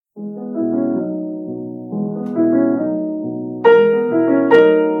So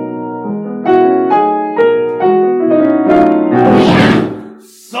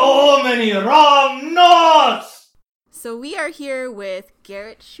many wrong notes! So we are here with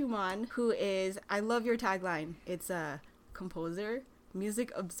Garrett Schumann, who is, I love your tagline. It's a composer,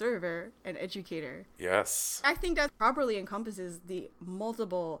 music observer, and educator. Yes. I think that properly encompasses the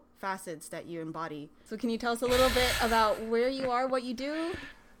multiple facets that you embody. So can you tell us a little bit about where you are, what you do?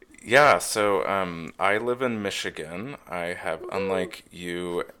 Yeah, so I live in Michigan. I have, unlike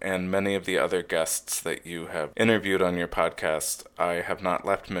you and many of the other guests that you have interviewed on your podcast, I have not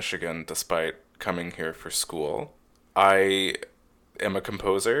left Michigan despite coming here for school. I am a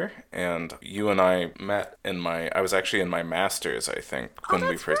composer, and you and I met I was actually in my master's, I think, when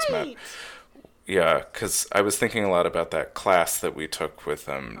we first met. Yeah, because I was thinking a lot about that class that we took with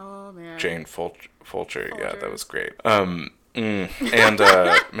Jane Fulcher. Yeah, that was great. And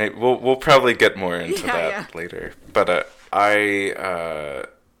maybe we'll probably get more into that later. But I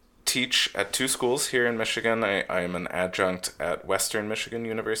teach at two schools here in Michigan. I am an adjunct at Western Michigan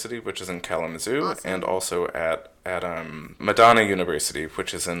University, which is in Kalamazoo, and also at Madonna University,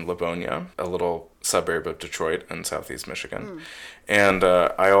 which is in Livonia, a little suburb of Detroit in southeast Michigan. And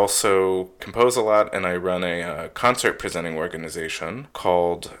I also compose a lot, and I run a concert presenting organization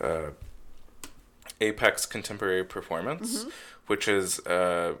called Apex Contemporary Performance, which is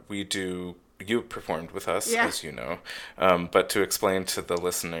you performed with us, as you know. But to explain to the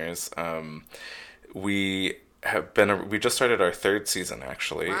listeners, we just started our third season,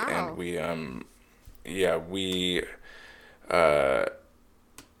 actually. Wow. And we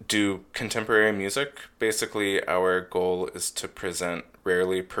do contemporary music. Basically, our goal is to present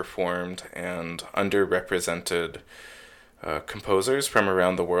rarely performed and underrepresented composers from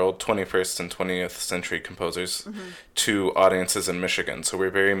around the world, 21st and 20th century composers, to audiences in Michigan. So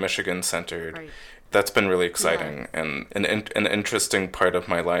we're very Michigan-centered. Right. That's been really exciting and an interesting part of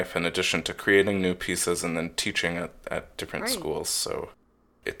my life, in addition to creating new pieces and then teaching at different schools. So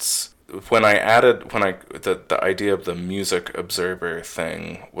it's the idea of the music observer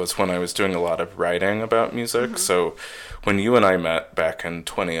thing was when I was doing a lot of writing about music. So when you and I met back in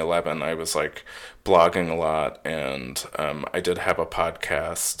 2011, I was like blogging a lot, and I did have a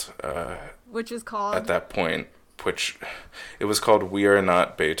podcast, which is called, at that point, it was called We Are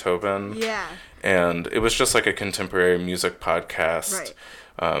Not Beethoven. Yeah. And it was just like a contemporary music podcast. Right.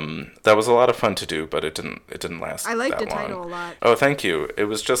 That was a lot of fun to do, but it didn't last that long. I liked the title a lot. Oh, thank you. It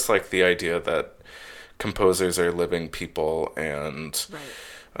was just like the idea that composers are living people, and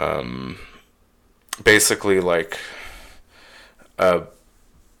basically like a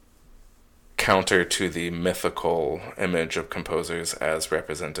counter to the mythical image of composers as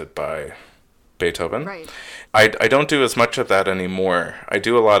represented by Beethoven. Right. I don't do as much of that anymore. I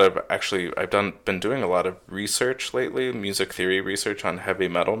do a lot of, actually, been doing a lot of research lately, music theory research on heavy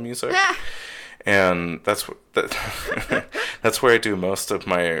metal music. And that's where I do most of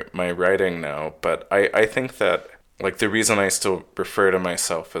my writing now. But I think that, like, the reason I still refer to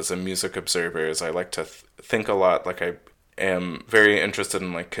myself as a music observer is I like to think a lot, like I am very interested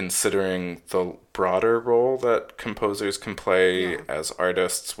in, like, considering the broader role that composers can play as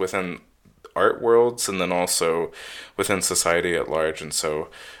artists within art worlds, and then also within society at large. And so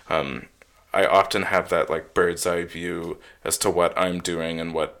I often have that like bird's eye view as to what I'm doing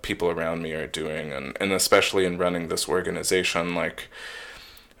and what people around me are doing, and especially in running this organization, like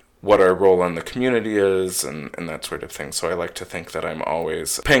what our role in the community is and that sort of thing. So I like to think that I'm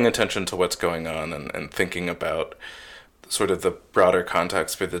always paying attention to what's going on and thinking about sort of the broader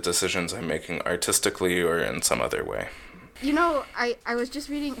context for the decisions I'm making artistically or in some other way. You know, I was just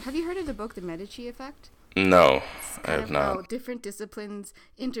reading, have you heard of the book, The Medici Effect? No, I have not. How different disciplines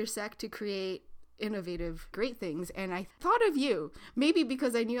intersect to create innovative, great things. And I thought of you, maybe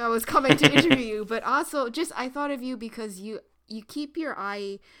because I knew I was coming to interview you, but also just I thought of you because you keep your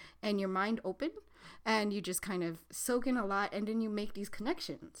eye and your mind open, and you just kind of soak in a lot, and then you make these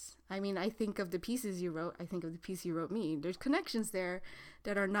connections. I mean, I think of the pieces you wrote, I think of the piece you wrote me. There's connections there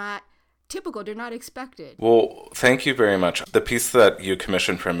that are not typical, they're not expected. Well, thank you very much. The piece that you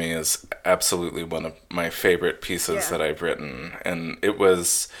commissioned from me is absolutely one of my favorite pieces that I've written, and it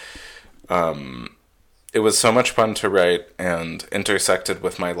was so much fun to write and intersected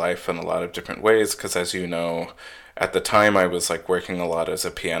with my life in a lot of different ways, because as you know, at the time I was like working a lot as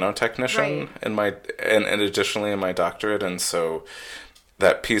a piano technician and additionally in my doctorate, and so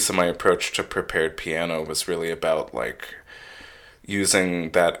that piece of my approach to prepared piano was really about like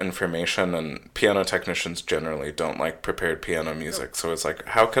using that information, and piano technicians generally don't like prepared piano music. So it's like,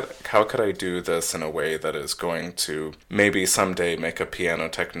 how could I do this in a way that is going to maybe someday make a piano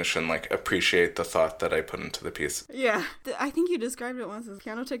technician like appreciate the thought that I put into the piece? Yeah. I think you described it once as a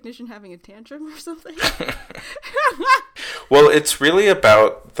piano technician having a tantrum or something. Well, it's really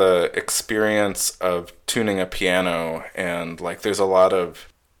about the experience of tuning a piano, and like there's a lot of,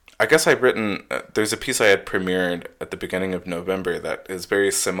 I guess I've written, there's a piece I had premiered at the beginning of November that is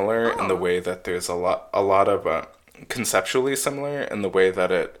very similar in the way that there's a lot of conceptually similar in the way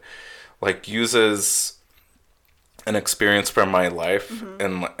that it like uses an experience from my life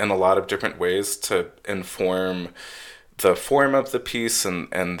in a lot of different ways to inform the form of the piece and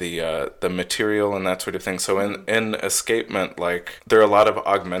the material and that sort of thing. So in Escapement, like there are a lot of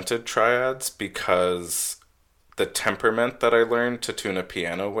augmented triads because the temperament that I learned to tune a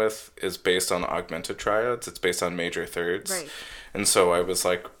piano with is based on augmented triads. It's based on major thirds. Right. And so I was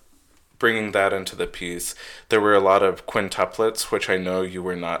like bringing that into the piece. There were a lot of quintuplets, which I know you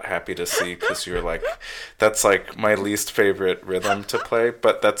were not happy to see because you're like, that's like my least favorite rhythm to play,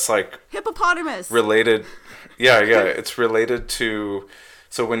 but that's like hippopotamus related. Yeah, it's related to,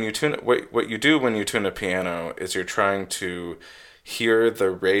 so when you tune, what you do when you tune a piano is you're trying to hear the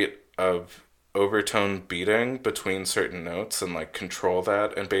rate of overtone beating between certain notes and like control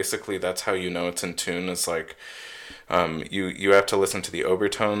that, and basically that's how you know it's in tune, is like you have to listen to the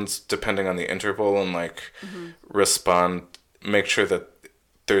overtones depending on the interval and like respond, make sure that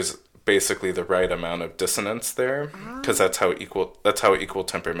there's basically the right amount of dissonance there, because that's how equal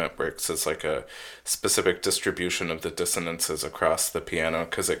temperament works. It's like a specific distribution of the dissonances across the piano,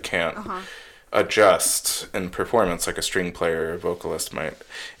 because it can't adjust in performance like a string player or vocalist might.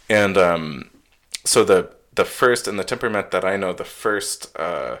 And so the first, in the temperament that I know, the first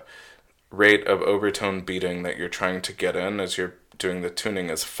rate of overtone beating that you're trying to get in as you're doing the tuning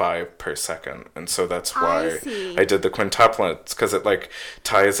is 5 per second. And so that's why I did the quintuplets, because it like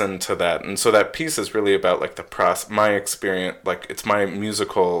ties into that. And so that piece is really about like my experience, like it's my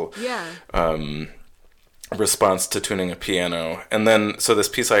musical response to tuning a piano. And then so this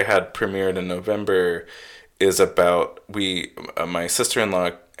piece I had premiered in November is about my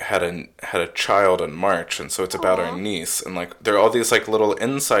sister-in-law had a child in March, and so it's about our niece, and like there are all these like little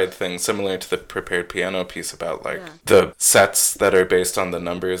inside things similar to the prepared piano piece about like the sets that are based on the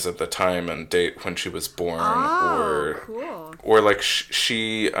numbers of the time and date when she was born, or like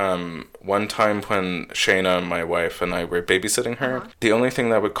she one time when Shayna, my wife, and I were babysitting her, the only thing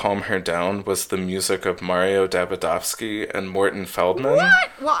that would calm her down was the music of Mario Davidovsky and Morton Feldman.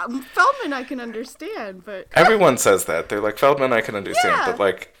 What? Well, Feldman I can understand, but everyone says that. They're like, Feldman I can understand, but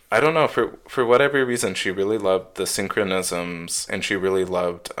like I don't know, for whatever reason, she really loved the synchronisms, and she really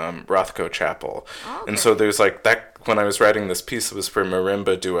loved Rothko Chapel. Okay. And so there's like that, when I was writing this piece, it was for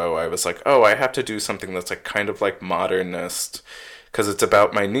marimba duo, I was like, I have to do something that's like kind of like modernist, because it's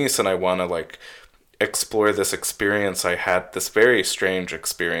about my niece, and I want to like explore this experience I had, this very strange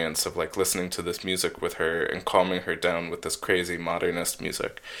experience of like listening to this music with her and calming her down with this crazy modernist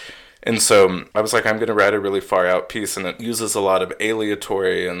music. And so I was like, I'm going to write a really far out piece, and it uses a lot of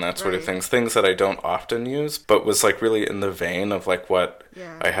aleatory and that sort of things that I don't often use, but was like really in the vein of like what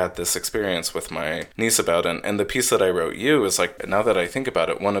I had this experience with my niece about. And the piece that I wrote you is like, now that I think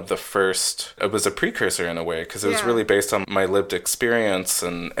about it, one of the first, it was a precursor in a way, because it was really based on my lived experience.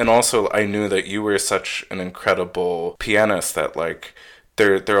 And also I knew that you were such an incredible pianist that like,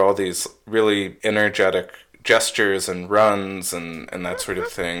 there are all these really energetic gestures and runs and that sort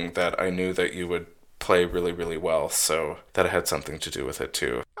of thing that I knew that you would play really, really well. So that had something to do with it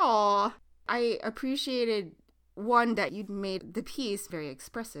too. Aw, I appreciated one that you'd made the piece very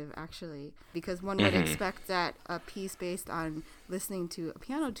expressive, actually, because one would expect that a piece based on listening to a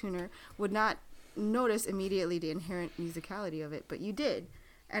piano tuner would not notice immediately the inherent musicality of it, but you did.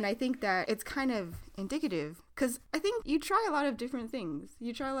 And I think that it's kind of indicative, because I think you try a lot of different things.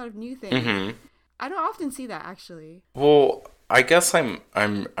 You try a lot of new things. I don't often see that, actually. Well, I guess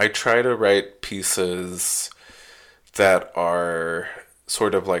I try to write pieces that are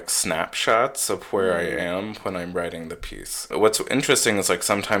sort of like snapshots of where I am when I'm writing the piece. What's interesting is like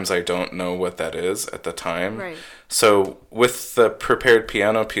sometimes I don't know what that is at the time. Right. So with the prepared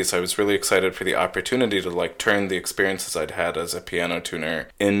piano piece, I was really excited for the opportunity to like turn the experiences I'd had as a piano tuner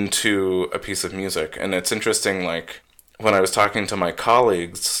into a piece of music. And it's interesting, like when I was talking to my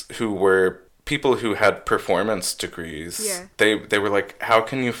colleagues who were people who had performance degrees, they were like, how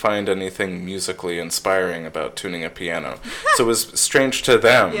can you find anything musically inspiring about tuning a piano? So it was strange to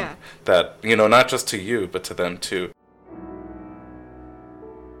them that, you know, not just to you, but to them too.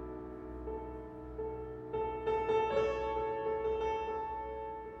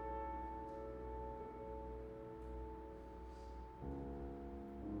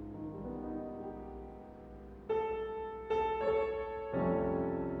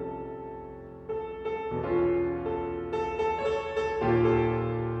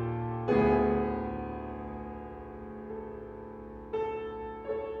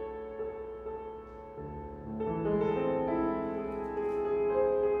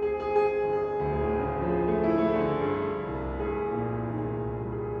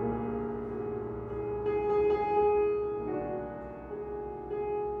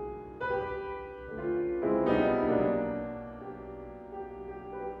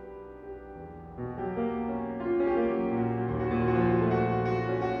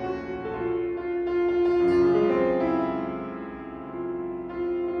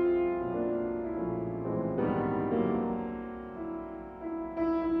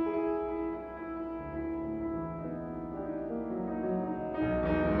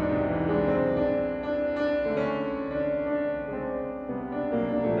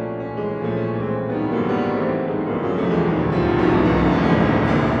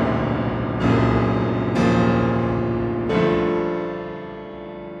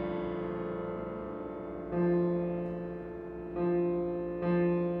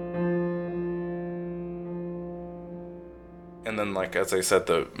 then, like, as I said,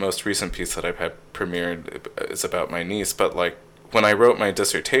 the most recent piece that I've had premiered is about my niece, but, like, when I wrote my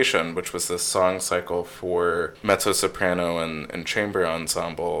dissertation, which was this song cycle for mezzo-soprano and chamber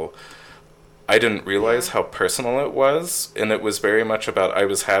ensemble, I didn't realize how personal it was, and it was very much about, I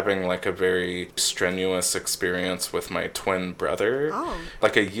was having, like, a very strenuous experience with my twin brother. Oh.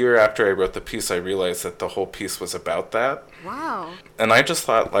 Like, a year after I wrote the piece, I realized that the whole piece was about that. Wow. And I just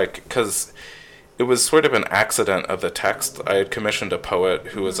thought, like, because it was sort of an accident of the text. I had commissioned a poet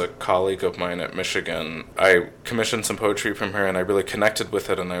who was a colleague of mine at Michigan. I commissioned some poetry from her, and I really connected with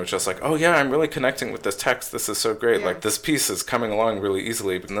it, and I was just like, oh yeah, I'm really connecting with this text. This is so great. Yeah. Like, this piece is coming along really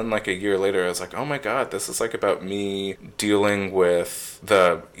easily. And then, like, a year later, I was like, oh my god, this is, like, about me dealing with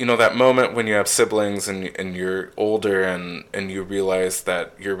the, you know, that moment when you have siblings and you're older and you realize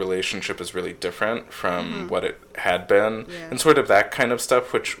that your relationship is really different from what it had been. Yeah. And sort of that kind of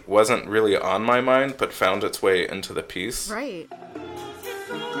stuff, which wasn't really on my mind, but found its way into the piece. Right.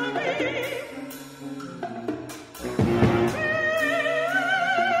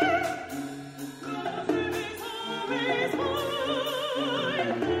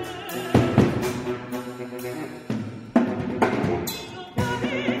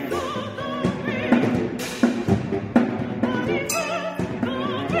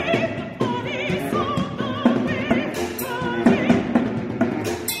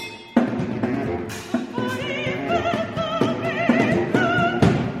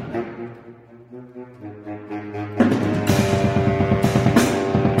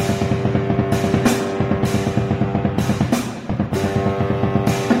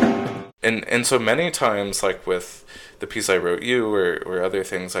 And so many times, like with the piece I wrote you or other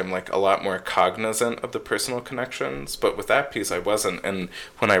things, I'm like a lot more cognizant of the personal connections. But with that piece, I wasn't. And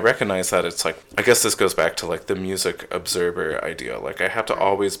when I recognize that, it's like, I guess this goes back to like the music observer idea. Like, I have to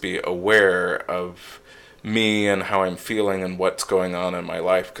always be aware of me and how I'm feeling and what's going on in my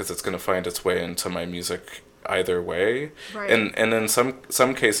life, because it's going to find its way into my music either way. Right. And in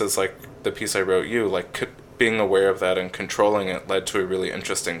some cases, like the piece I wrote you, like being aware of that and controlling it led to a really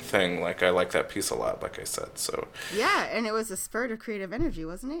interesting thing. Like, I like that piece a lot, like I said. So yeah, and it was a spurt of creative energy,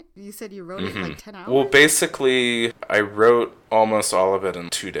 wasn't it? You said you wrote it in like 10 hours? Well, basically, I wrote almost all of it in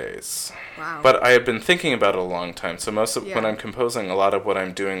 2 days. Wow. But I had been thinking about it a long time. So most of when I'm composing, a lot of what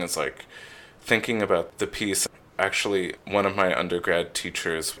I'm doing is like thinking about the piece. Actually, one of my undergrad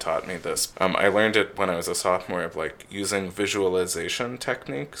teachers taught me this. I learned it when I was a sophomore, of like using visualization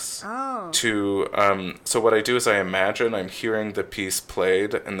techniques. Oh. So what I do is I imagine I'm hearing the piece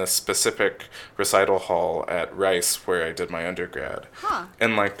played in the specific recital hall at Rice where I did my undergrad. Huh.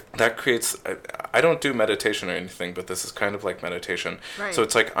 And like that creates, I don't do meditation or anything, but this is kind of like meditation. Right. So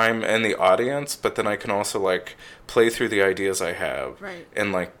it's like I'm in the audience, but then I can also like play through the ideas I have. Right.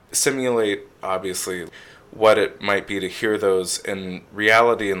 And like simulate, obviously, what it might be to hear those in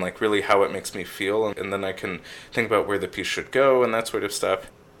reality and like really how it makes me feel, and then I can think about where the piece should go and that sort of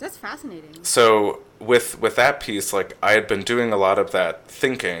stuff. That's fascinating. So with that piece, like I had been doing a lot of that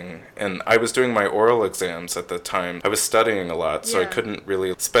thinking, and I was doing my oral exams at the time. I was studying a lot, so I couldn't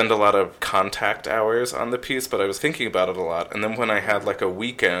really spend a lot of contact hours on the piece, but I was thinking about it a lot. And then when I had like a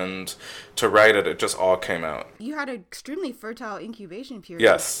weekend to write it, it just all came out. You had an extremely fertile incubation period.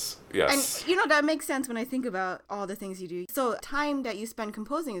 Yes. And, you know, that makes sense when I think about all the things you do. So time that you spend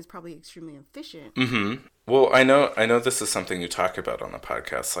composing is probably extremely efficient. Mm-hmm. Well, I know this is something you talk about on the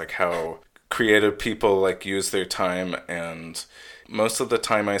podcast, like how creative people like use their time, and most of the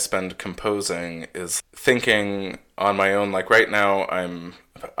time I spend composing is thinking on my own. Like right now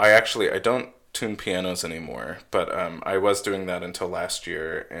I don't tune pianos anymore, but I was doing that until last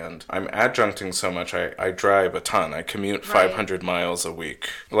year, and I'm adjuncting so much. I drive a ton. I commute 500 miles a week,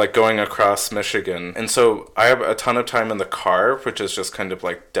 like going across Michigan, and so I have a ton of time in the car, which is just kind of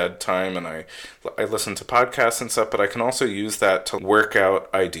like dead time, and I listen to podcasts and stuff, but I can also use that to work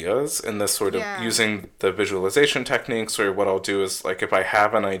out ideas in this sort of using the visualization techniques. Or what I'll do is, like, if I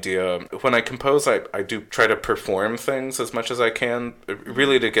have an idea, when I compose, I do try to perform things as much as I can,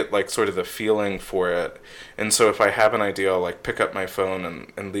 really to get like sort of the feeling for it. And so if I have an idea, I'll like pick up my phone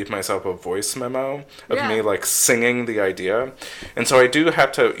and leave myself a voice memo of me like singing the idea. And so I do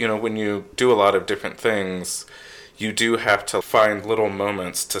have to, you know, when you do a lot of different things, you do have to find little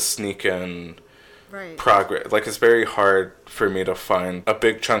moments to sneak in progress. Like, it's very hard for me to find a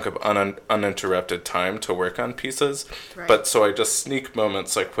big chunk of uninterrupted time to work on pieces. But so I just sneak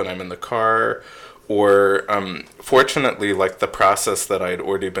moments, like when I'm in the car, or fortunately, like the process that I'd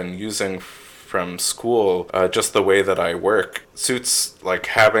already been using from school, just the way that I work suits like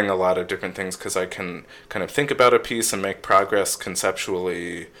having a lot of different things, because I can kind of think about a piece and make progress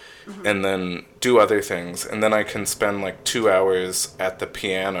conceptually, and then do other things, and then I can spend like 2 hours at the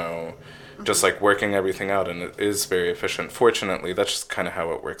piano just like working everything out, and it is very efficient. Fortunately, that's just kind of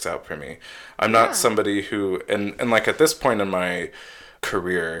how it works out for me. I'm not somebody who, and like at this point in my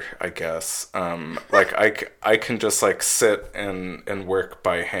career, I guess, like I can just like sit and work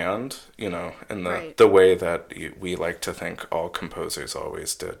by hand, you know, in the way that we like to think all composers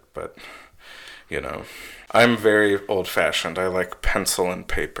always did. But, you know, I'm very old-fashioned. I like pencil and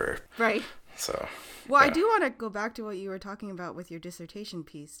paper. Right. So. Well, I do want to go back to what you were talking about with your dissertation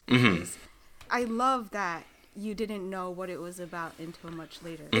piece, because I love that you didn't know what it was about until much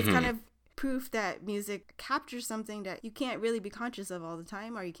later. It's kind of proof that music captures something that you can't really be conscious of all the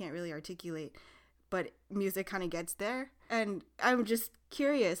time, or you can't really articulate, but music kind of gets there. And I'm just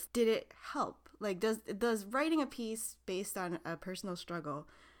curious, did it help? Like, does writing a piece based on a personal struggle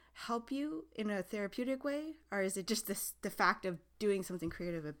help you in a therapeutic way, or is it just the fact of doing something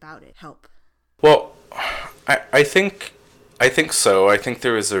creative about it help? Well, I think so. I think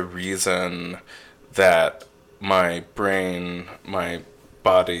there is a reason that my brain, my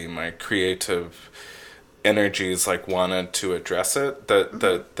body, my creative energies like wanted to address it.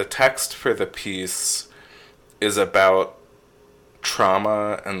 The text for the piece is about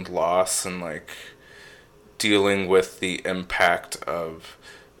trauma and loss, and like dealing with the impact of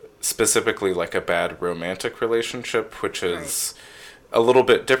specifically like a bad romantic relationship, which is a little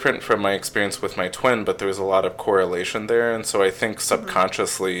bit different from my experience with my twin, but there was a lot of correlation there. And so I think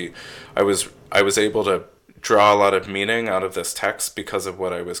subconsciously I was able to draw a lot of meaning out of this text because of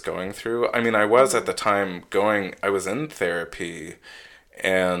what I was going through. I mean, I was at the time I was in therapy,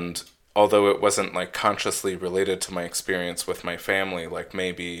 and although it wasn't like consciously related to my experience with my family, like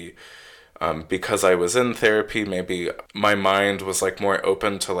maybe because I was in therapy, maybe my mind was like more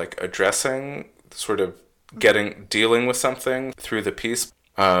open to like addressing sort of dealing with something through the piece.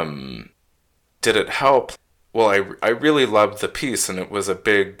 Did it help? Well, I really loved the piece, and it was a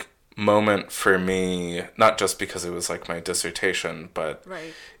big moment for me, not just because it was like my dissertation, but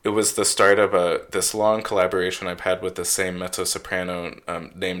it was the start of this long collaboration I've had with the same mezzo-soprano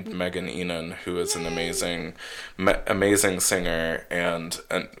named Megan Enan, who is an amazing singer and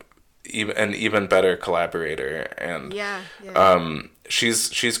an even better collaborator. And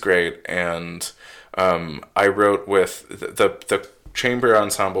she's great. And I wrote with the chamber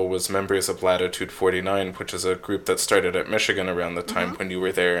ensemble was members of Latitude 49, which is a group that started at Michigan around the time when you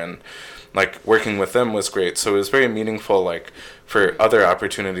were there, and like working with them was great. So it was very meaningful, like for other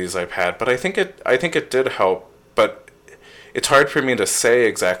opportunities I've had. But I think it did help, but it's hard for me to say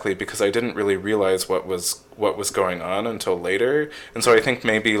exactly because I didn't really realize what was going on until later. And so I think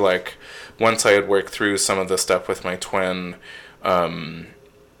maybe like once I had worked through some of the stuff with my twin,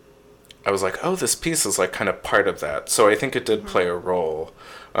 I was like, oh, this piece is like kind of part of that. So I think it did play a role.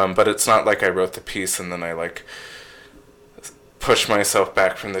 But it's not like I wrote the piece and then I like pushed myself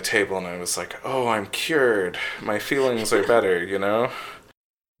back from the table and I was like, oh, I'm cured. My feelings are better, you know?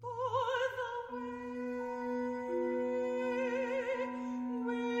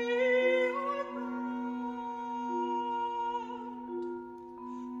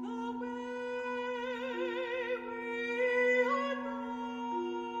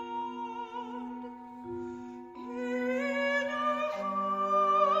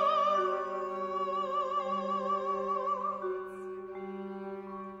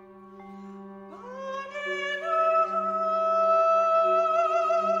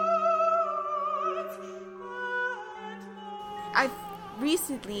 I've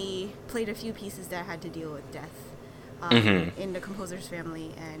recently played a few pieces that had to deal with death in the composer's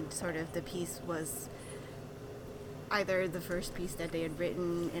family, and sort of the piece was either the first piece that they had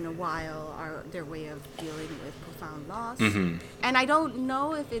written in a while or their way of dealing with profound loss. And I don't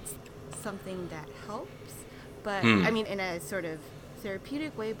know if it's something that helps, but I mean in a sort of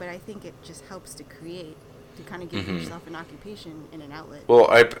therapeutic way, but I think it just helps to create, to kind of give yourself an occupation and an outlet. Well,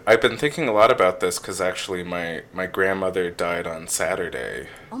 I've been thinking a lot about this because actually my grandmother died on Saturday.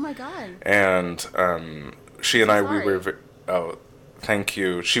 Oh my God. And she and we were... Oh, thank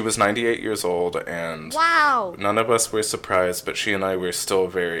you. She was 98 years old, and wow, none of us were surprised, but she and I were still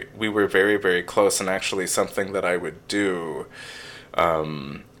very, very close, and actually something that I would do...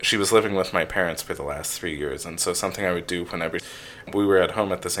 she was living with my parents for the last 3 years, and so something I would do whenever we were at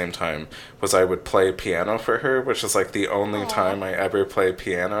home at the same time was I would play piano for her, which is like the only time I ever play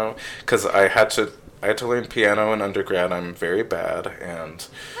piano, because I had to learn piano in undergrad. I'm very bad, and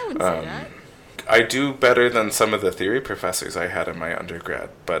I wouldn't say that. I do better than some of the theory professors I had in my undergrad,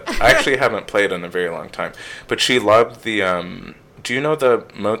 but I actually haven't played in a very long time. But she loved the, do you know the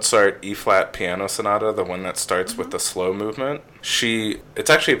Mozart E-flat piano sonata, the one that starts with the slow movement? It's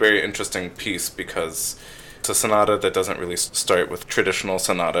actually a very interesting piece because it's a sonata that doesn't really start with traditional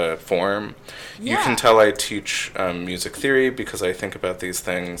sonata form. Yeah. You can tell I teach music theory because I think about these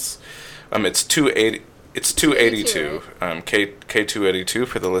things. It's 282, K282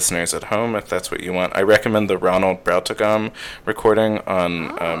 for the listeners at home, if that's what you want. I recommend the Ronald Brautigam recording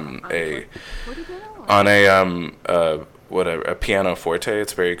on a piano forte.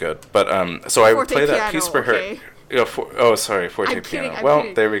 It's very good. But so I would play that piece for her. Yeah, forte piano.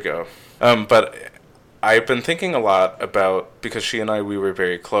 Well, there we go. But I've been thinking a lot about, because she and we were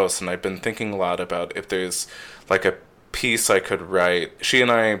very close, and I've been thinking a lot about if there's like a piece I could write. She and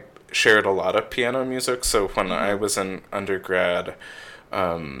I shared a lot of piano music, so when I was in undergrad,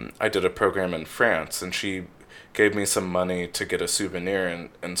 I did a program in France, and she gave me some money to get a souvenir,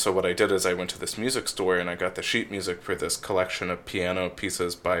 and so what I did is I went to this music store and I got the sheet music for this collection of piano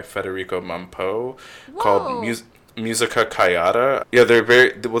pieces by Federico Mampo called Musica Callata. Yeah,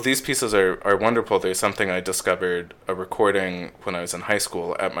 these pieces are wonderful. There's something I discovered, a recording when I was in high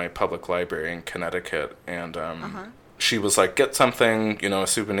school at my public library in Connecticut, and she was like, get something, a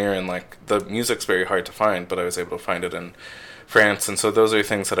souvenir, and like the music's very hard to find, but I was able to find it in France, and so those are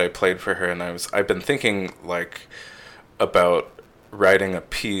things that I played for her, and I've been thinking like about writing a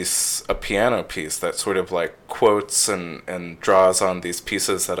piano piece that sort of like quotes and draws on these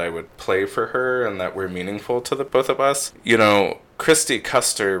pieces that I would play for her and that were meaningful to the both of us. Christy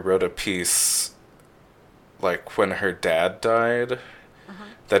Custer wrote a piece like when her dad died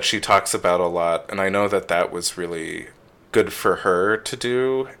that she talks about a lot, and I know that was really good for her to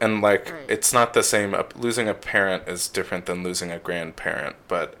do, and like it's not the same. Losing a parent is different than losing a grandparent,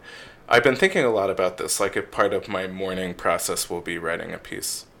 but I've been thinking a lot about this, like if part of my morning process will be writing a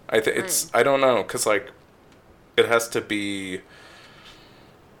piece. I don't know, because like it has to be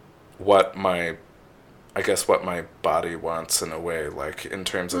what my body wants in a way, like in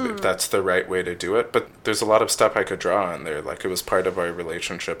terms of if that's the right way to do it. But there's a lot of stuff I could draw on there, like it was part of our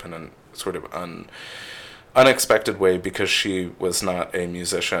relationship in a sort of unexpected way, because she was not a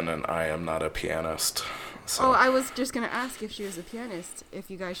musician and I am not a pianist. So. Oh, I was just going to ask if she was a pianist, if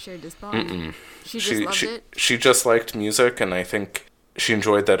you guys shared this bond. She just loved it? She just liked music, and I think she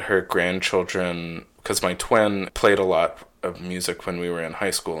enjoyed that her grandchildren, because my twin played a lot of music when we were in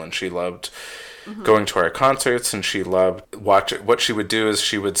high school, and she loved going to our concerts, and she loved watching. What she would do is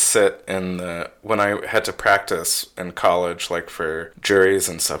she would sit when I had to practice in college, like for juries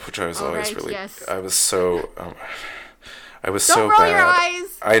and stuff, which I was always really, yes. I was so so roll bad. Your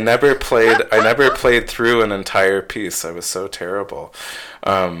eyes. I never played through an entire piece. I was so terrible.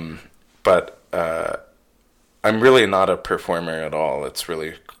 But I'm really not a performer at all. It's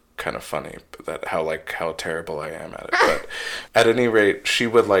really kind of funny that how terrible I am at it. But at any rate, she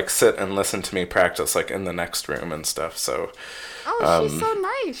would like sit and listen to me practice like in the next room and stuff. So she's so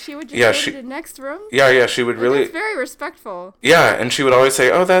nice. She would just go to the next room. Yeah, she would really. It's very respectful. Yeah, and she would always say,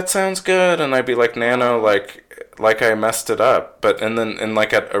 "Oh, that sounds good," and I'd be like, "Nano, like I messed it up." But and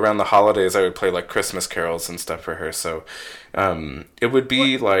like around the holidays, I would play like Christmas carols and stuff for her. So it would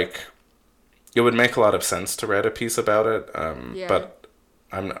be it would make a lot of sense to write a piece about it. But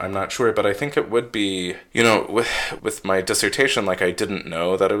I'm not sure, but I think it would be, with my dissertation, like I didn't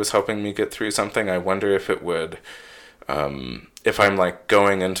know that it was helping me get through something. I wonder if it would, if I'm like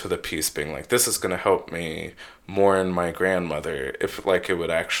going into the piece being like, this is going to help me mourn my grandmother, if like it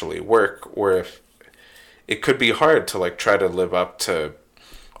would actually work, or if it could be hard to like try to live up to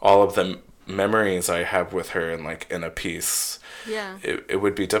all of the memories I have with her and like in a piece. Yeah. It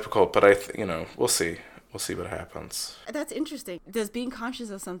would be difficult, but we'll see. We'll see what happens. That's interesting. Does being conscious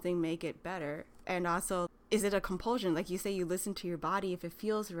of something make it better? And also, is it a compulsion? Like you say, you listen to your body if it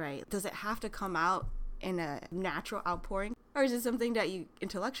feels right. Does it have to come out in a natural outpouring? Or is it something that you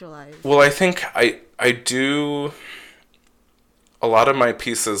intellectualize? Well, I think I do. A lot of my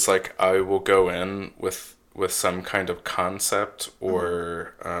pieces, like I will go in with some kind of concept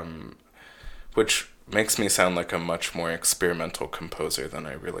or which makes me sound like a much more experimental composer than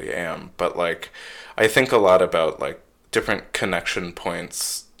I really am. But like, I think a lot about like different connection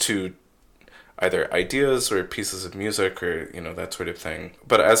points to either ideas or pieces of music or, that sort of thing.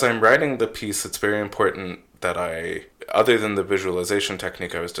 But as I'm writing the piece, it's very important that other than the visualization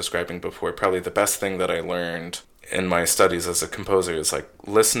technique I was describing before, probably the best thing that I learned in my studies as a composer is like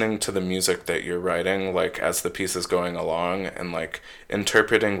listening to the music that you're writing, like as the piece is going along, and like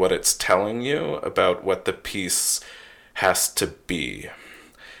interpreting what it's telling you about what the piece has to be.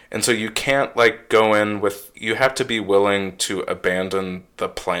 And so you can't like go in with, you have to be willing to abandon the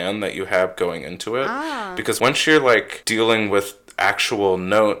plan that you have going into it. Because once you're like dealing with actual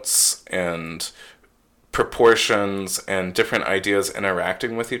notes and proportions and different ideas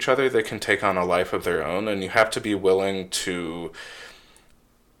interacting with each other, they can take on a life of their own, and you have to be willing to,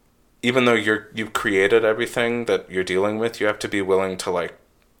 even though you've created everything that you're dealing with, you have to be willing to like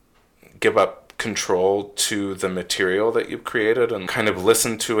give up control to the material that you've created and kind of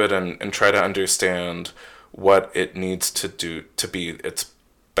listen to it and try to understand what it needs to do to be its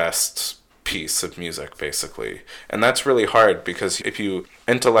best piece of music, basically. And that's really hard, because if you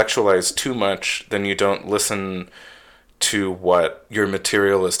intellectualize too much, then you don't listen to what your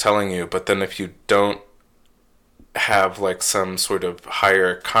material is telling you. But then if you don't have like some sort of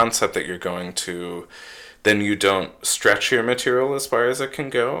higher concept that you're going to, then you don't stretch your material as far as it can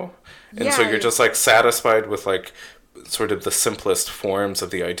go. And so you're just like satisfied with like sort of the simplest forms of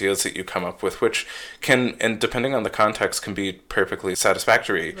the ideas that you come up with, which can, and depending on the context, can be perfectly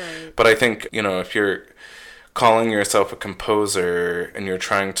satisfactory. Right. But I think, you know, if you're calling yourself a composer and you're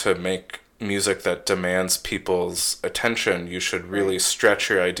trying to make music that demands people's attention, you should really stretch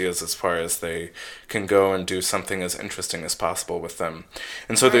your ideas as far as they can go and do something as interesting as possible with them.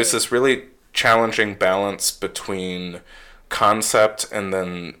 And so there's this really challenging balance between concept and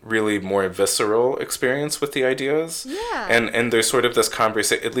then really more visceral experience with the ideas. Yeah. And there's sort of this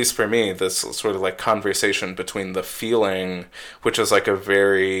conversation, at least for me, this sort of like conversation between the feeling, which is like a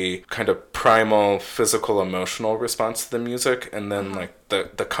very kind of primal physical emotional response to the music, and then like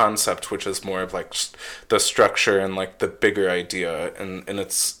the concept, which is more of like the structure and like the bigger idea, and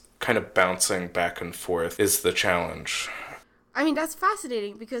it's kind of bouncing back and forth is the challenge. I mean, that's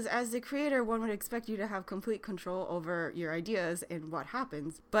fascinating, because as the creator, one would expect you to have complete control over your ideas and what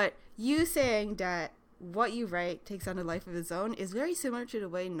happens. But you saying that what you write takes on a life of its own is very similar to the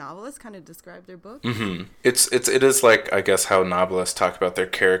way novelists kind of describe their books. Mm-hmm. It is like, I guess, how novelists talk about their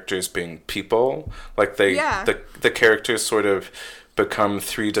characters being people. Like the characters sort of become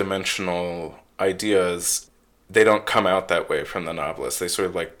three-dimensional ideas. They don't come out that way from the novelist. They sort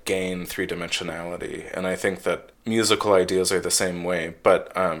of like gain three-dimensionality. And I think that musical ideas are the same way.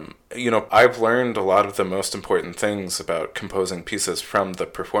 But, you know, I've learned a lot of the most important things about composing pieces from the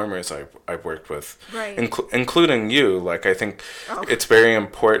performers I've worked with, including you. Like, I think it's very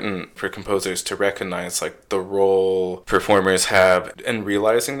important for composers to recognize like the role performers have in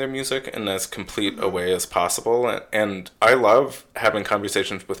realizing their music in as complete a way as possible. And I love having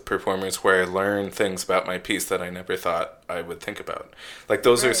conversations with performers where I learn things about my piece that I never thought I would think about. Like,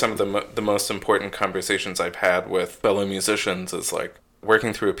 those are some of the most important conversations I've had with fellow musicians, is like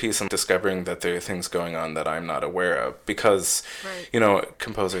working through a piece and discovering that there are things going on that I'm not aware of, because you know,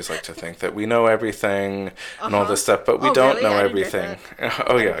 composers like to think that we know everything and all this stuff, but we don't know everything.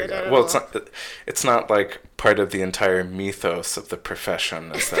 Well, it's not like part of the entire mythos of the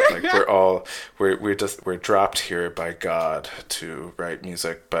profession is that like we're dropped here by God to write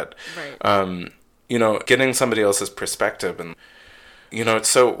music, but you know, getting somebody else's perspective, and you know, it's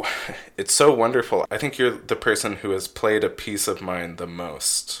so wonderful. I think you're the person who has played a piece of mine the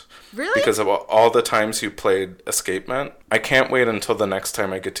most. Really? Because of all the times you played Escapement. I can't wait until the next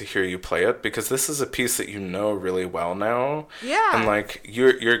time I get to hear you play it, because this is a piece that you know really well now. Yeah. And like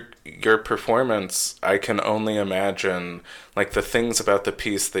your performance, I can only imagine like the things about the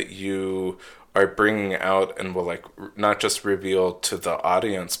piece that you are bringing out and will like not just reveal to the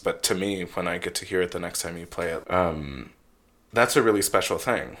audience, but to me when I get to hear it the next time you play it. That's a really special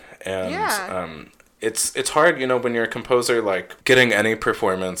thing. And it's hard, you know, when you're a composer, like getting any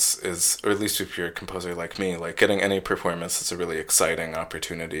performance is, or at least if you're a composer like me, like getting any performance is a really exciting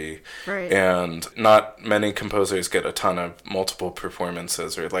opportunity. Right. And not many composers get a ton of multiple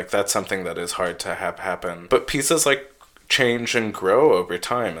performances, or like that's something that is hard to have happen. But pieces like change and grow over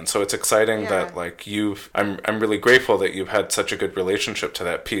time, and so it's exciting that like I'm really grateful that you've had such a good relationship to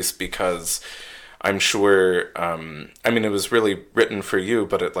that piece, because I'm sure I mean, it was really written for you,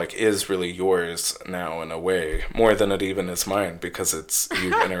 but it like is really yours now in a way, more than it even is mine, because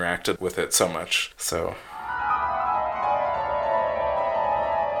you've interacted with it so much. So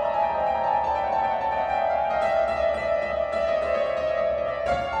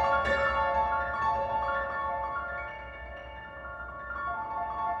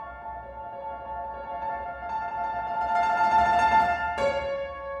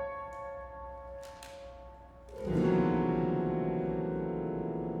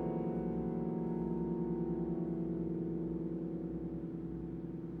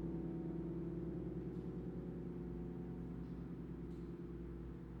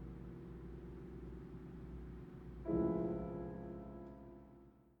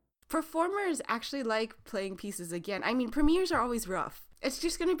performers actually like playing pieces again. I mean, premieres are always rough. It's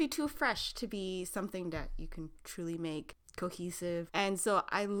just going to be too fresh to be something that you can truly make cohesive. And so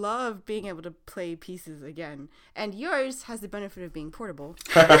I love being able to play pieces again. And yours has the benefit of being portable.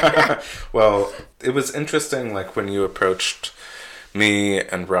 Well, it was interesting, like, when you approached me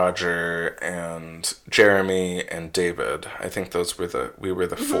and Roger and Jeremy and David. I think we were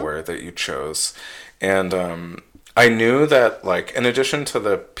the four that you chose. And I knew that, like, in addition to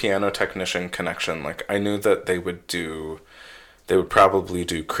the piano technician connection, like, I knew that they would probably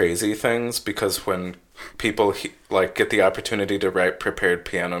do crazy things, because when people like get the opportunity to write prepared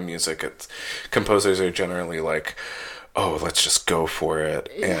piano music, composers are generally like, oh, let's just go for it.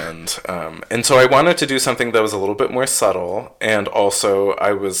 Yeah. And so I wanted to do something that was a little bit more subtle, and also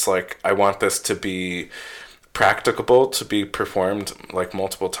I was like, I want this to be practicable, to be performed like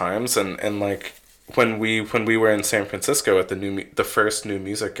multiple times, and like when we were in San Francisco at the first New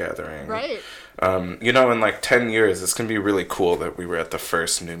Music Gathering, right? In like 10 years, it's gonna be really cool that we were at the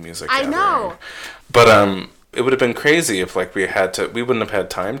first New Music Gathering. I know, but it would have been crazy if, like, we wouldn't have had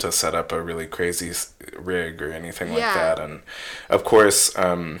time to set up a really crazy rig or anything like that. And of course,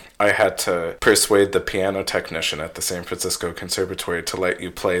 I had to persuade the piano technician at the San Francisco Conservatory to let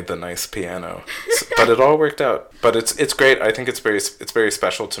you play the nice piano. But it all worked out. But it's great. I think it's very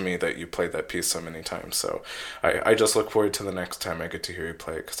special to me that you played that piece so many times. So I just look forward to the next time I get to hear you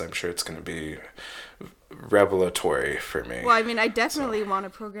play it, because I'm sure it's going to be revelatory for me. Well, I mean, I definitely want to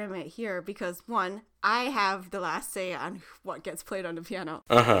program it here because, one, I have the last say on what gets played on the piano.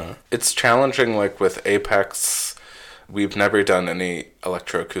 It's challenging, like with Apex. We've never done any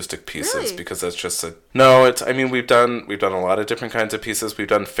electroacoustic pieces because that's just we've done a lot of different kinds of pieces. We've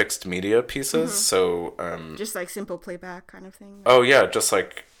done fixed media pieces, so just like simple playback kind of thing. Oh yeah, just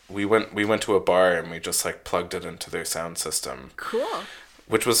like we went to a bar and we just like plugged it into their sound system. Cool.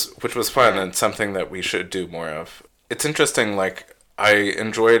 Which was fun, and something that we should do more of. It's interesting, like, I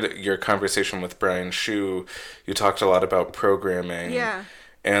enjoyed your conversation with Brian Shu. You talked a lot about programming. Yeah.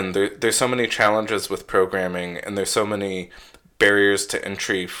 And there's so many challenges with programming, and there's so many barriers to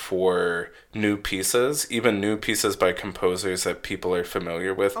entry for new pieces, even new pieces by composers that people are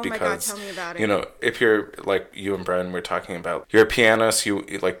familiar with. Oh because, my God, tell me about it. If you're, like you and Brian were talking about, you're a pianist,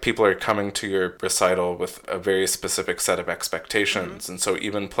 people are coming to your recital with a very specific set of expectations. And so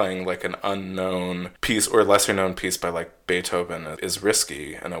even playing like an unknown piece or lesser known piece by like Beethoven is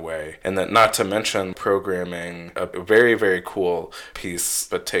risky in a way. And that, not to mention programming a very, very cool piece,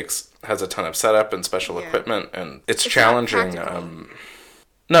 but has a ton of setup and special equipment, and it's challenging.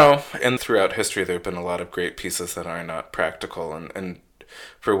 No, and throughout history there have been a lot of great pieces that are not practical, and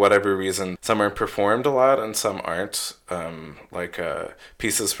for whatever reason, some are performed a lot and some aren't.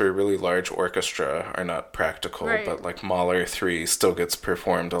 Pieces for a really large orchestra are not practical, but like Mahler 3 still gets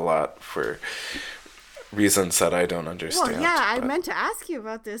performed a lot for reasons that I don't understand. Well, yeah, I meant to ask you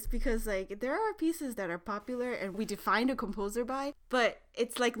about this because, like, there are pieces that are popular and we define a composer by, but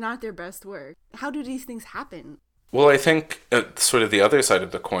it's, like, not their best work. How do these things happen? Well, I think sort of the other side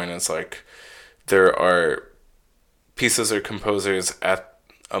of the coin is, like, there are pieces or composers at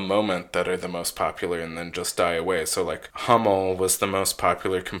a moment that are the most popular and then just die away. So, like, Hummel was the most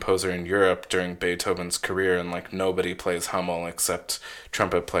popular composer in Europe during Beethoven's career, and, like, nobody plays Hummel except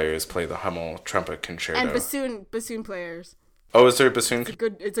trumpet players play the Hummel trumpet concerto. And bassoon players. Oh, is there a bassoon?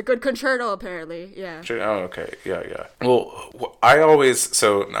 It's a good concerto, apparently. Yeah. Oh, okay. Yeah. Well, I'm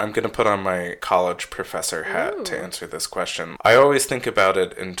going to put on my college professor hat to answer this question. I always think about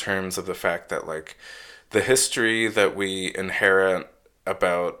it in terms of the fact that, like, the history that we inherit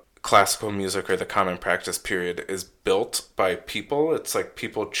about classical music or the common practice period is built by people. It's like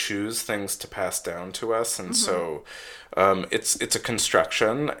people choose things to pass down to us, and so it's a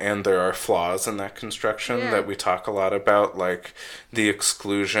construction, and there are flaws in that construction that we talk a lot about, like the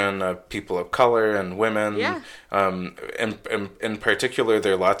exclusion of people of color and women. In particular,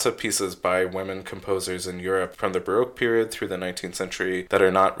 there are lots of pieces by women composers in Europe from the Baroque period through the 19th century that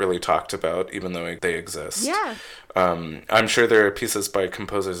are not really talked about, even though they exist. I'm sure there are pieces by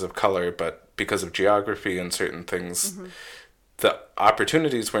composers of color, but because of geography and certain things, the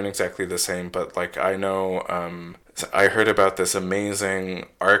opportunities weren't exactly the same. But, like, I know I heard about this amazing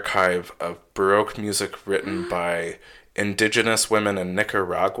archive of Baroque music written by indigenous women in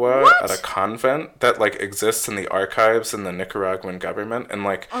Nicaragua What? at a convent that like exists in the archives in the Nicaraguan government, and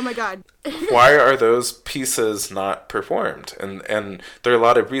like, oh my god. why are those pieces not performed? And there are a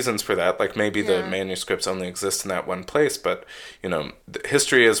lot of reasons for that. Like maybe the manuscripts only exist in that one place, but you know,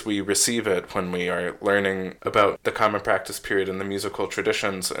 history as we receive it when we are learning about the common practice period and the musical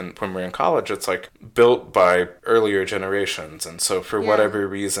traditions, and when we're in college, it's like built by earlier generations. And so for whatever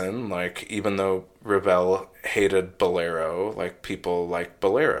reason, like even though Ravel hated Bolero, like people like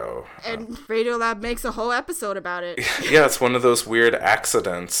Bolero. And Radiolab makes a whole episode about it. Yeah, it's one of those weird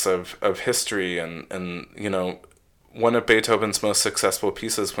accidents of history, and you know, one of Beethoven's most successful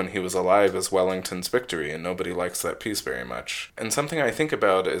pieces when he was alive is Wellington's Victory, and nobody likes that piece very much. And something I think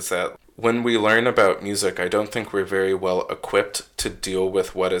about is that when we learn about music, I don't think we're very well equipped to deal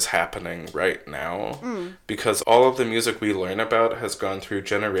with what is happening right now. Because all of the music we learn about has gone through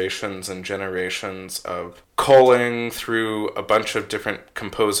generations and generations of culling through a bunch of different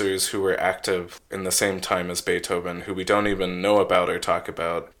composers who were active in the same time as Beethoven, who we don't even know about or talk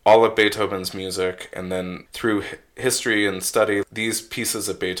about. All of Beethoven's music, and then through history and study, these pieces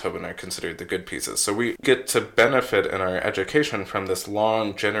of Beethoven are considered the good pieces. So we get to benefit in our education from this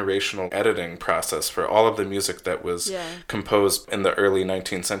long generational editing process for all of the music that was composed in the early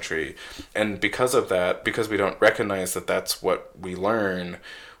 19th century. And because of that, because we don't recognize that that's what we learn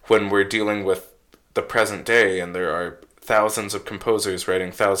when we're dealing with the present day, and there are thousands of composers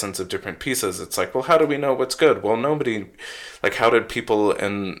writing thousands of different pieces, it's like, well, how do we know what's good? Well, nobody, like, how did people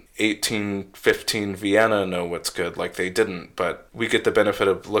in 1815 Vienna know what's good? Like, they didn't, but we get the benefit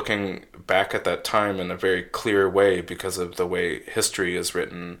of looking back at that time in a very clear way because of the way history is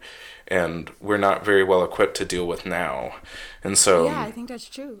written, and we're not very well equipped to deal with now. And so... Yeah, I think that's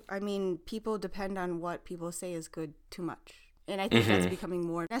true. I mean, people depend on what people say is good too much. And I think that's becoming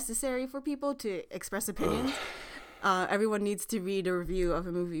more necessary for people to express opinions. Everyone needs to read a review of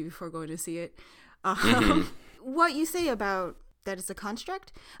a movie before going to see it. What you say about that it's a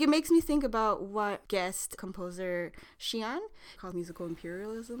construct, it makes me think about what guest composer Xian called musical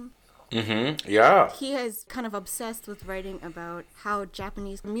imperialism. Yeah. He is kind of obsessed with writing about how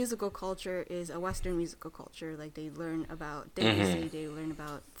Japanese musical culture is a Western musical culture. Like they learn about Debussy, they learn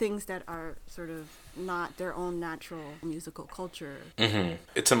about things that are sort of not their own natural musical culture.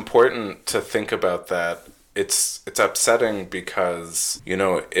 It's important to think about that. It's upsetting because, you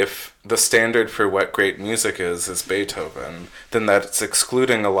know, if the standard for what great music is Beethoven, then that's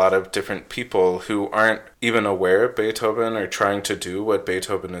excluding a lot of different people who aren't even aware of Beethoven or trying to do what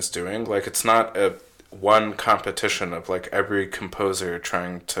Beethoven is doing. Like, it's not a one competition of like every composer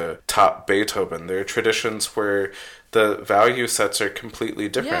trying to top Beethoven. There are traditions where the value sets are completely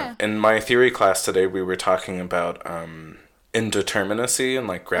different. In my theory class today, we were talking about indeterminacy and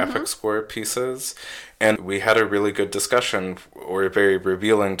like graphic score pieces, and we had a really good discussion, or a very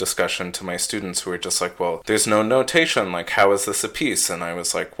revealing discussion, to my students who were just like, well, there's no notation, like how is this a piece? And I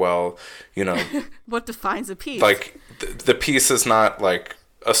was like, well, you know, what defines a piece? Like the piece is not like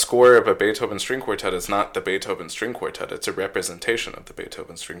a score of a Beethoven string quartet is not the Beethoven string quartet. It's a representation of the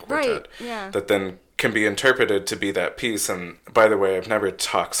Beethoven string quartet that then can be interpreted to be that piece. And by the way, I've never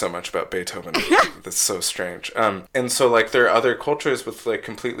talked so much about Beethoven. That's so strange. And so like there are other cultures with like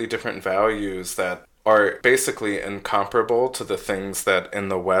completely different values that are basically incomparable to the things that in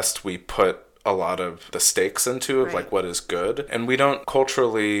the West we put a lot of the stakes into of like what is good. And we don't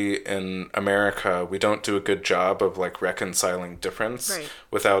culturally in America, we don't do a good job of like reconciling difference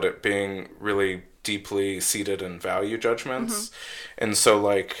without it being really deeply seated in value judgments. And so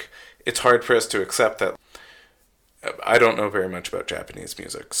like it's hard for us to accept that. I don't know very much about Japanese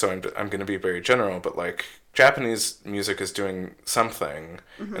music, so I'm going to be very general, but like Japanese music is doing something,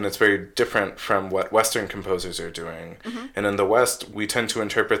 and it's very different from what Western composers are doing. And in the West, we tend to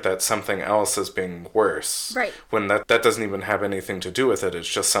interpret that something else as being worse, when that doesn't even have anything to do with it. It's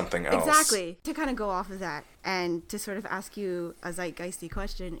just something else. Exactly. To kind of go off of that and to sort of ask you a zeitgeisty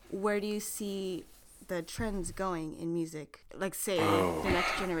question, where do you see the trends going in music, like say the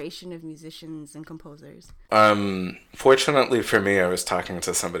next generation of musicians and composers? Fortunately for me, I was talking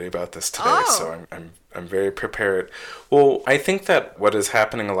to somebody about this today, so I'm very prepared. Well, I think that what is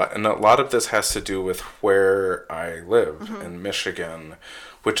happening a lot, and a lot of this has to do with where I live in Michigan,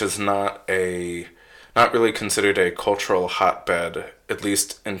 which is not really considered a cultural hotbed, at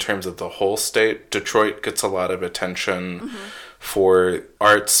least in terms of the whole state. Detroit gets a lot of attention for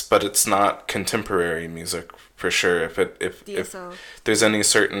arts, but it's not contemporary music for sure. If there's any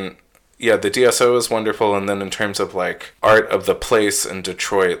certain, the DSO is wonderful, and then in terms of like art of the place in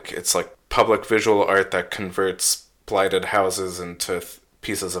Detroit, it's like public visual art that converts blighted houses into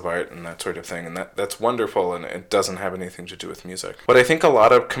pieces of art and that sort of thing, and that's wonderful, and it doesn't have anything to do with music. But I think a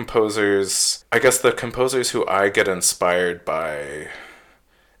lot of composers, I guess the composers who I get inspired by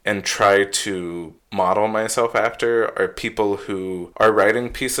and try to model myself after are people who are writing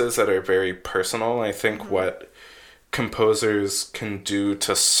pieces that are very personal. I think what composers can do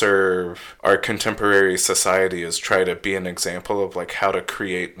to serve our contemporary society is try to be an example of like how to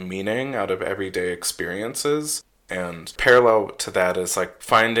create meaning out of everyday experiences. And parallel to that is like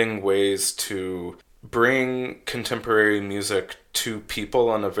finding ways to bring contemporary music to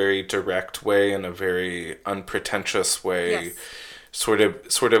people in a very direct way, in a very unpretentious way. Yes. Sort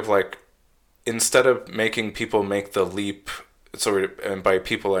of like, instead of making people make the leap, and by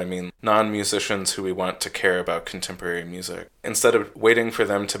people I mean non-musicians who we want to care about contemporary music, instead of waiting for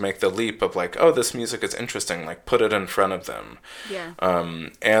them to make the leap of like, oh, this music is interesting, like put it in front of them. Yeah.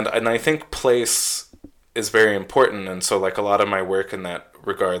 And I think place is very important, and so like a lot of my work in that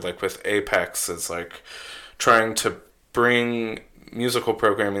regard, like with Apex, is like trying to bring musical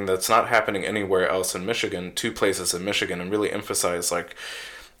programming that's not happening anywhere else in Michigan to places in Michigan, and really emphasize like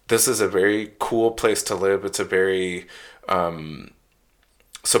this is a very cool place to live. It's a very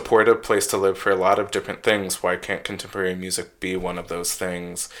supportive place to live for a lot of different things. Why can't contemporary music be one of those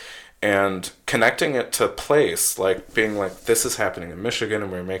things? And connecting it to place, like being like, this is happening in Michigan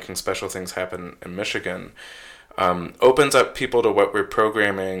and we're making special things happen in Michigan, opens up people to what we're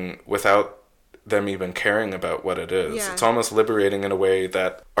programming without them even caring about what it is. Yeah. It's almost liberating in a way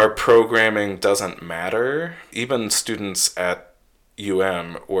that our programming doesn't matter. Even students at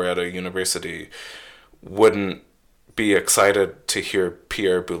UM or at a university wouldn't be excited to hear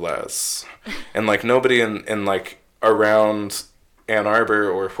Pierre Boulez. And like nobody in like around Ann Arbor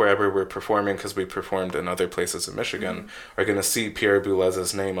or wherever we're performing, because we performed in other places in Michigan, are going to see Pierre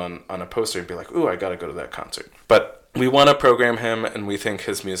Boulez's name on a poster and be like, ooh, I got to go to that concert. But we want to program him and we think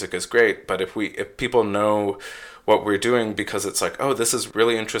his music is great. But if people know what we're doing because it's like, oh, this is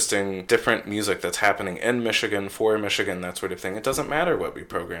really interesting, different music that's happening in Michigan, for Michigan, that sort of thing, it doesn't matter what we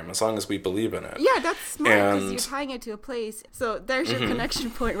program as long as we believe in it. Yeah, that's smart because you're tying it to a place. So there's your connection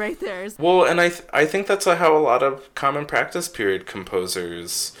point right there. Well, and I think that's how a lot of common practice period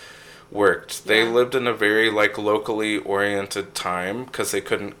composers worked. They lived in a very like locally oriented time because they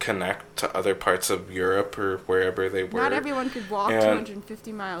couldn't connect to other parts of Europe or wherever they were. Not everyone could walk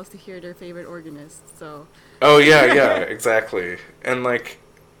 250 miles to hear their favorite organist, so... Oh, yeah, exactly. And, like,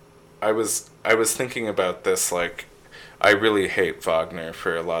 I was thinking about this, like, I really hate Wagner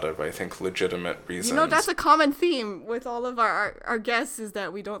for a lot of, I think, legitimate reasons. You know, that's a common theme with all of our guests is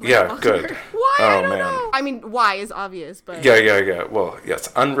that we don't like Wagner. Yeah, good. Why? I don't know. I mean, why is obvious, but... Yeah. Well,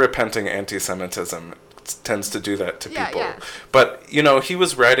 yes, unrepenting anti-Semitism tends to do that to people. Yeah. But, you know, he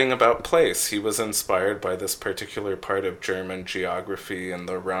was writing about place. He was inspired by this particular part of German geography and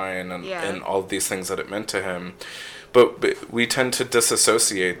the Rhine and all of these things that it meant to him. But we tend to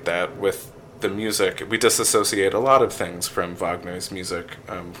disassociate that with the music. We disassociate a lot of things from Wagner's music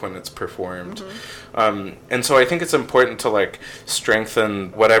when it's performed. And so I think it's important to like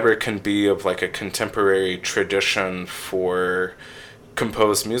strengthen whatever can be of like a contemporary tradition for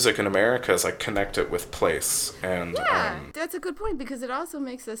composed music in America, is like connect it with place. And that's a good point, because it also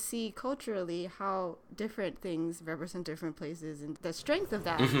makes us see culturally how different things represent different places, and the strength of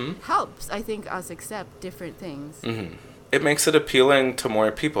that helps, I think, us accept different things. It makes it appealing to more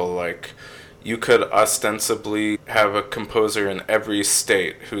people. Like, you could ostensibly have a composer in every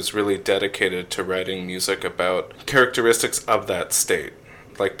state who's really dedicated to writing music about characteristics of that state.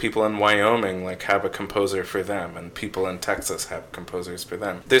 Like, people in Wyoming, like, have a composer for them, and people in Texas have composers for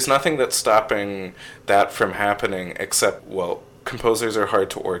them. There's nothing that's stopping that from happening except, well, composers are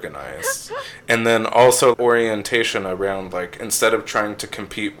hard to organize. And then also orientation around, like, instead of trying to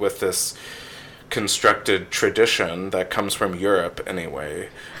compete with this constructed tradition that comes from Europe anyway,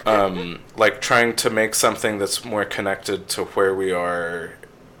 like trying to make something that's more connected to where we are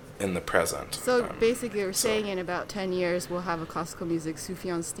in the present. So basically you're saying in about 10 years we'll have a classical music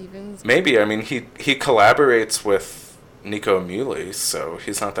Sufjan Stevens? Maybe. I mean, he collaborates with Nico Muhly, so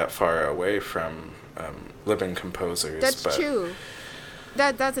he's not that far away from living composers. That's true.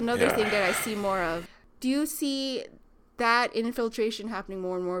 That's another thing that I see more of. Do you see that infiltration happening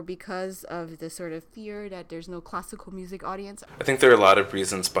more and more because of the sort of fear that there's no classical music audience? I think there are a lot of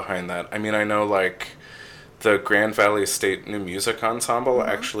reasons behind that. I mean, I know, like, the Grand Valley State New Music Ensemble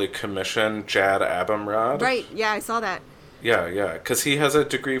actually commissioned Jad Abumrad. Right, yeah, I saw that. Yeah, because he has a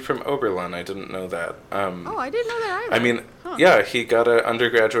degree from Oberlin. I didn't know that. Oh, I didn't know that either. I mean, yeah, he got an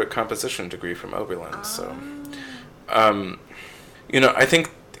undergraduate composition degree from Oberlin. So, you know, I think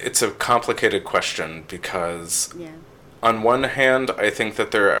it's a complicated question because on one hand, I think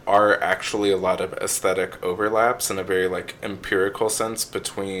that there are actually a lot of aesthetic overlaps in a very like empirical sense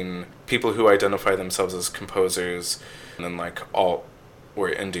between people who identify themselves as composers and then like alt or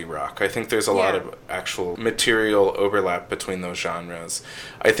indie rock. I think there's a lot of actual material overlap between those genres.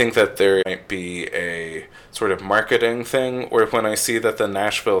 I think that there might be a sort of marketing thing, or when I see that the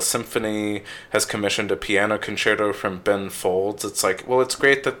Nashville Symphony has commissioned a piano concerto from Ben Folds, it's like, well, it's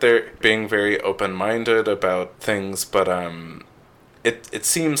great that they're being very open-minded about things, but it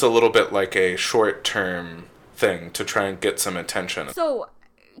seems a little bit like a short-term thing to try and get some attention. So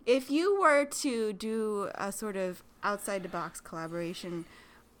if you were to do a sort of outside-the-box collaboration,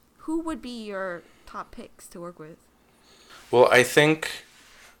 who would be your top picks to work with? Well, I think,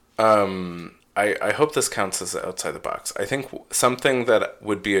 I hope this counts as outside the box. I think something that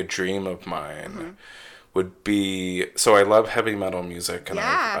would be a dream of mine would be, so I love heavy metal music, and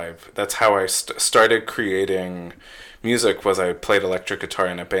I've that's how I started creating music. Was I played electric guitar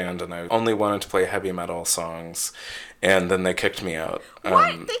in a band, and I only wanted to play heavy metal songs, and then they kicked me out.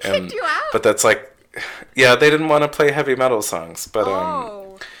 What? They kicked you out? But that's like, yeah, they didn't want to play heavy metal songs, but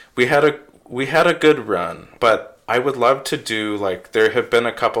we had a good run. But I would love to do, like, there have been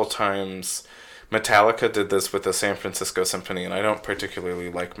a couple times Metallica did this with the San Francisco Symphony, and I don't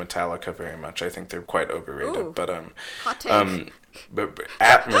particularly like Metallica very much. I think they're quite overrated. Ooh, but hot take. but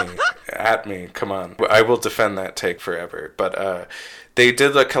at me, come on. I will defend that take forever. But they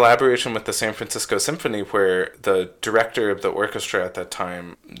did a collaboration with the San Francisco Symphony where the director of the orchestra at that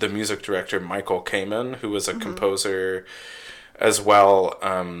time, the music director Michael Kamen, who was a composer as well,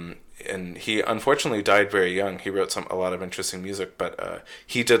 and he unfortunately died very young. He wrote a lot of interesting music, but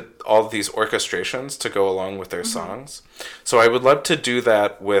he did all of these orchestrations to go along with their songs. So I would love to do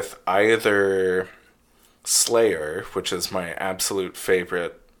that with either Slayer, which is my absolute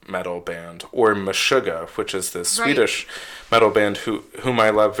favorite metal band, or Meshuggah, which is this Swedish metal band whom I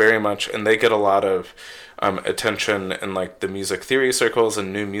love very much, and they get a lot of attention in like the music theory circles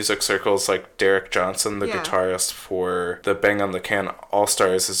and new music circles. Like Derek Johnson, the guitarist for the Bang on the Can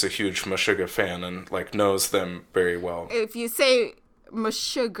All-Stars, is a huge Meshuggah fan and like knows them very well. If you say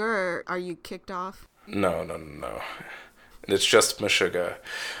Meshuggah, are you kicked off? No. It's just Meshuggah.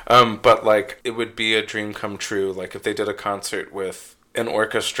 But like it would be a dream come true. Like if they did a concert with an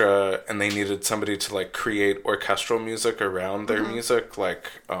orchestra and they needed somebody to like create orchestral music around their music,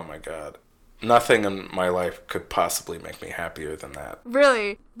 like, oh my God. Nothing in my life could possibly make me happier than that.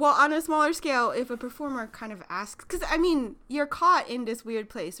 Really? Well, on a smaller scale, if a performer kind of asks, because I mean, you're caught in this weird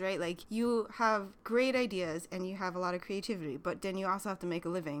place, right? Like you have great ideas and you have a lot of creativity, but then you also have to make a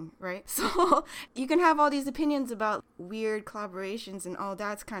living, right? So you can have all these opinions about weird collaborations and, oh,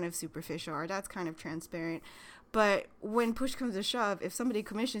 that's kind of superficial or that's kind of transparent. But when push comes to shove, if somebody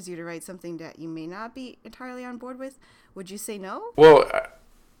commissions you to write something that you may not be entirely on board with, would you say no? Well,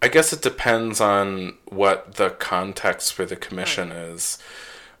 I guess it depends on what the context for the commission is.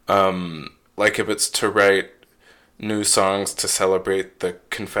 Like if it's to write new songs to celebrate the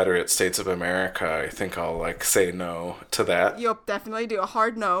Confederate States of America, I think I'll like say no to that. You'll definitely do a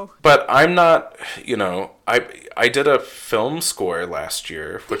hard no. But I'm not, I did a film score last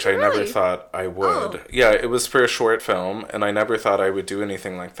year, which I never thought I would. Oh. Yeah, it was for a short film, and I never thought I would do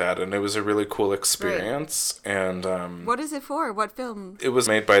anything like that, and it was a really cool experience. Right. And what is it for? What film? It was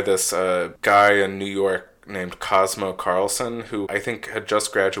made by this guy in New York named Cosmo Carlson, who I think had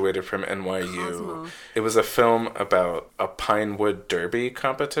just graduated from NYU. Cosmo. It was a film about a Pinewood Derby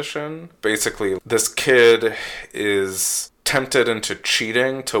competition. Basically, this kid is tempted into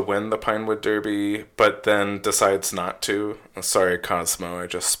cheating to win the Pinewood Derby, but then decides not to. Sorry, Cosmo, I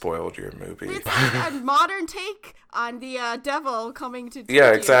just spoiled your movie. It's a modern take on the devil coming to you.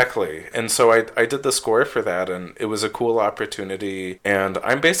 Yeah, exactly. And so I did the score for that, and it was a cool opportunity. And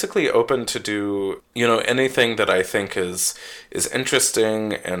I'm basically open to do, anything that I think is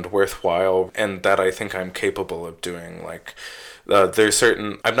interesting and worthwhile, and that I think I'm capable of doing. Like, there's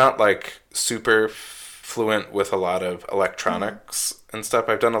certain, I'm not like super fluent with a lot of electronics and stuff.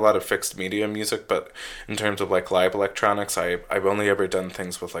 I've done a lot of fixed media music, but in terms of like live electronics, I've only ever done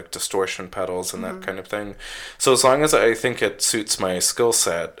things with like distortion pedals and that kind of thing. So as long as I think it suits my skill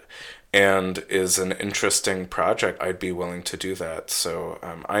set and is an interesting project, I'd be willing to do that. So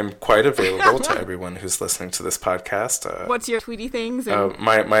I'm quite available to everyone who's listening to this podcast. What's your Tweety things?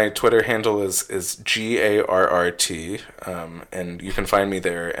 My Twitter handle is GARRT, and you can find me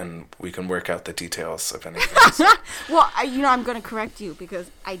there, and we can work out the details of anything. Well, I'm going to correct you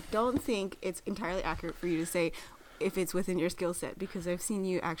because I don't think it's entirely accurate for you to say if it's within your skill set, because I've seen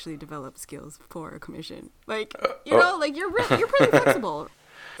you actually develop skills for a commission. Like, you're pretty flexible.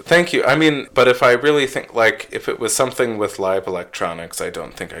 Thank you. I mean, but if I really think, like, if it was something with live electronics, I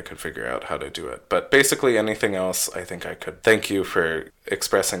don't think I could figure out how to do it. But basically anything else, I think I could. Thank you for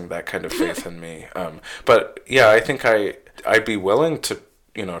expressing that kind of faith in me. But yeah, I think I'd be willing to,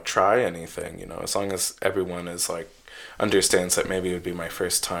 try anything, as long as everyone is like, understands that maybe it would be my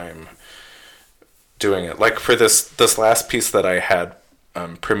first time doing it. Like for this last piece that I had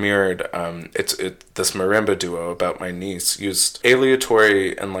premiered, this marimba duo about my niece used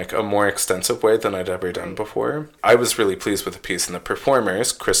aleatory in like a more extensive way than I'd ever done before. I was really pleased with the piece, and the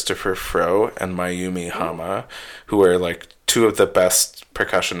performers, Christopher Fro and Mayumi Hama, who are like two of the best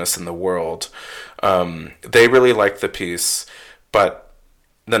percussionists in the world, they really liked the piece, but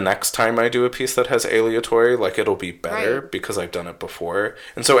the next time I do a piece that has aleatory, like it'll be better because I've done it before.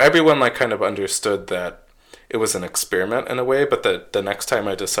 And so everyone like kind of understood that it was an experiment in a way, but the next time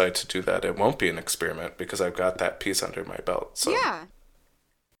I decide to do that, it won't be an experiment because I've got that piece under my belt. So yeah.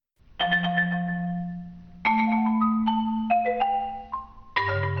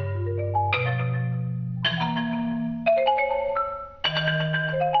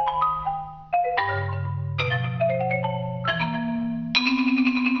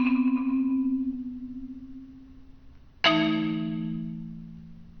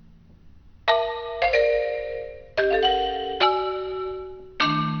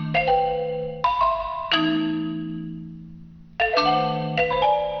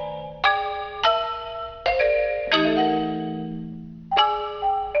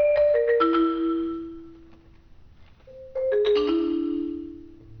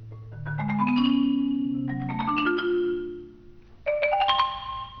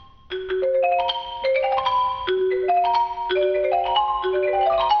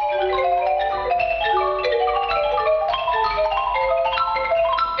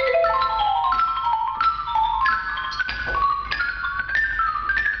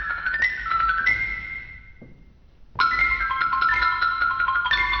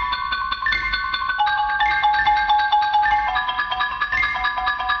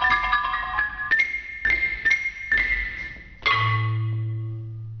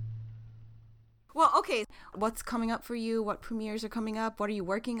 Okay, what's coming up for you? What premieres are coming up? What are you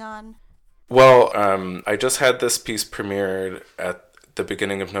working on? Well, I just had this piece premiered at the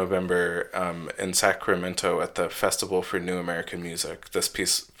beginning of November in Sacramento at the Festival for New American Music, this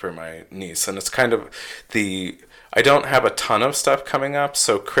piece for my niece. And it's kind of I don't have a ton of stuff coming up,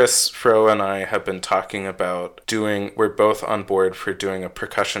 so Chris Fro and I have been talking about we're both on board for doing a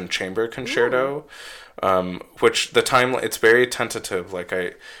percussion chamber concerto. Which it's very tentative. Like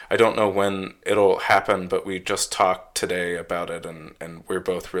I don't know when it'll happen, but we just talked today about it, and we're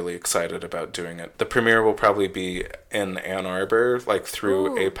both really excited about doing it. The premiere will probably be in Ann Arbor, like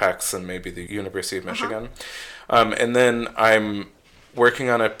through Apex and maybe the University of Michigan. And then I'm working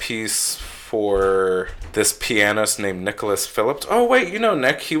on a piece for this pianist named Nicholas Phillips. Oh, wait,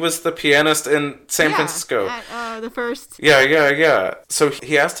 Nick. He was the pianist in San Francisco. At, the first. Yeah. So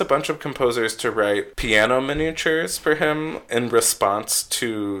he asked a bunch of composers to write piano miniatures for him in response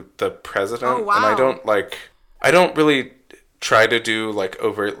to the president. Oh, wow. And I don't really try to do like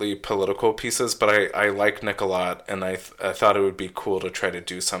overtly political pieces, but I like Nick a lot, and I thought it would be cool to try to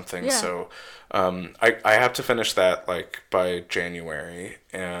do something. Yeah. So I have to finish that like by January,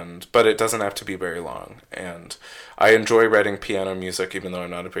 but it doesn't have to be very long. And I enjoy writing piano music, even though I'm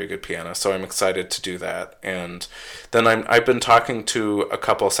not a very good pianist, so I'm excited to do that. And then I've been talking to a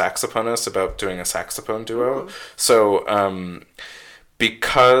couple saxophonists about doing a saxophone duo. Ooh. So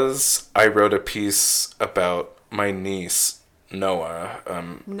because I wrote a piece about my niece, Noah.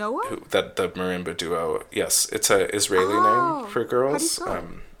 Noah? The marimba duo. Yes, it's a Israeli name for girls. How do you spell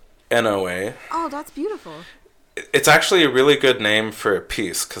it? Noa. Oh, that's beautiful. It's actually a really good name for a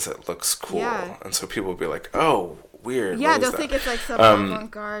piece because it looks cool. Yeah. And so people will be like, oh, weird. Yeah, they'll think it's like some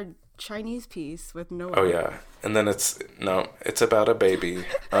avant-garde Chinese piece with Noah. Oh, yeah. And then it's about a baby.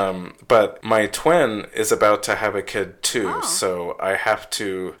 But my twin is about to have a kid too, so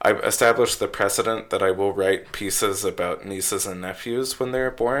I've established the precedent that I will write pieces about nieces and nephews when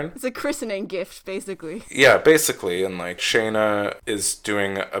they're born. It's a christening gift, basically. Yeah, basically. And like Shayna is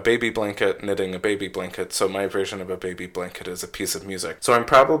doing a baby blanket, knitting a baby blanket, so my version of a baby blanket is a piece of music. So I'm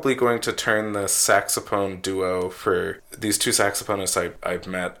probably going to turn the saxophone duo for these two saxophonists I've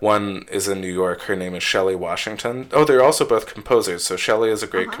met. One is in New York, her name is Shelley Washington. Oh, they're also both composers. So Shelley is a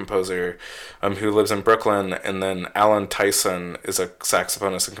great composer who lives in Brooklyn, and then Alan Tyson is a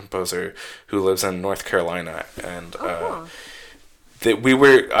saxophonist and composer who lives in North Carolina. And cool. I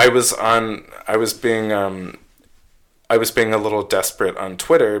was being a little desperate on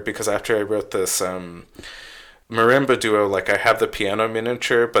Twitter because after I wrote this marimba duo, like I have the piano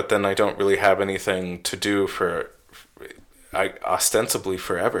miniature, but then I don't really have anything to do for ostensibly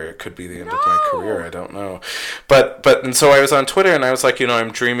forever. It could be the end of my career. I don't know. And so I was on Twitter and I was like,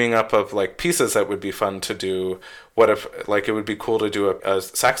 I'm dreaming up of like pieces that would be fun to do. What if like it would be cool to do a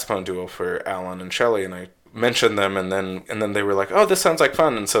saxophone duo for Alan and Shelley, and I mentioned them, and then they were like, oh, this sounds like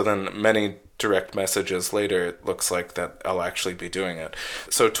fun. And so then many direct messages later, it looks like that I'll actually be doing it.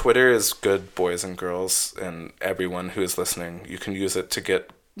 So Twitter is good, boys and girls, and everyone who is listening, you can use it to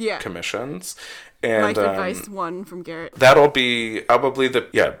get commissions. And Life advice 1 from Garrett. That'll be probably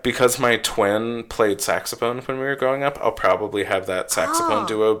because my twin played saxophone when we were growing up, I'll probably have that saxophone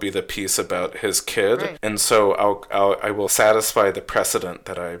duo be the piece about his kid. Right. And so I will satisfy the precedent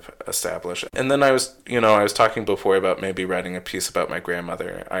that I've established. And then I was talking before about maybe writing a piece about my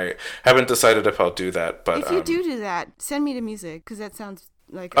grandmother. I haven't decided if I'll do that, but if you do that, send me the music, because that sounds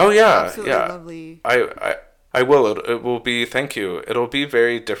like absolutely lovely. I will. It will be, thank you. It'll be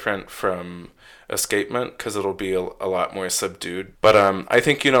very different from Escapement, because it'll be a lot more subdued. But I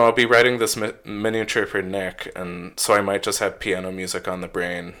think, I'll be writing this miniature for Nick, and so I might just have piano music on the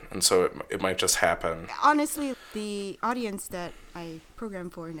brain, and so it might just happen. Honestly, the audience that I program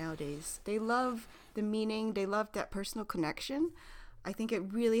for nowadays, they love the meaning, they love that personal connection. I think it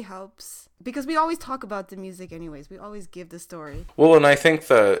really helps, because we always talk about the music anyways. We always give the story. Well, and I think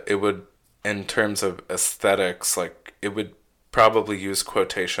that it would, in terms of aesthetics, like it would probably use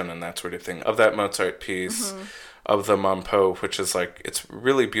quotation and that sort of thing of that Mozart piece, of the Mampo, which is like, it's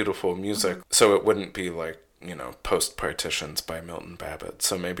really beautiful music. So it wouldn't be like, Post Partitions by Milton Babbitt.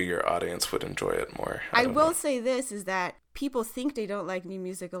 So maybe your audience would enjoy it more. I will say this, is that people think they don't like new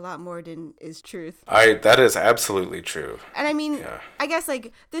music a lot more than is truth. That is absolutely true. And I mean, I guess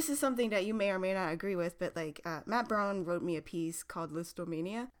like this is something that you may or may not agree with, but like Matt Brown wrote me a piece called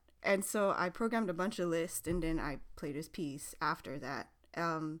Listomania. And so I programmed a bunch of lists, and then I played his piece after that.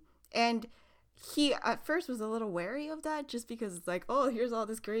 And he at first was a little wary of that, just because it's like, oh, here's all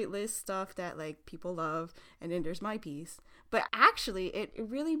this great list stuff that like people love, and then there's my piece. But actually, it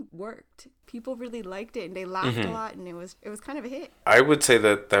really worked. People really liked it, and they laughed a lot, and it was kind of a hit. I would say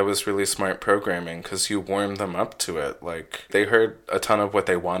that was really smart programming, because you warmed them up to it. Like, they heard a ton of what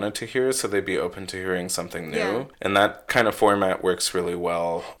they wanted to hear, so they'd be open to hearing something new. Yeah. And that kind of format works really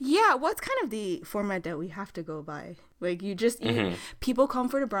well. Yeah, what's kind of the format that we have to go by? Like, people come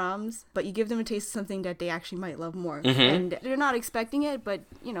for the Brahms, but you give them a taste of something that they actually might love more. And they're not expecting it, but,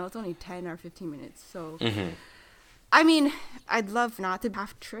 it's only 10 or 15 minutes, so... I mean, I'd love not to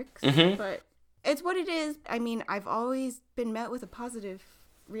have tricks, but it's what it is. I mean, I've always been met with a positive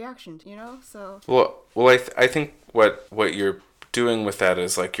reaction, so... Well, I think what you're doing with that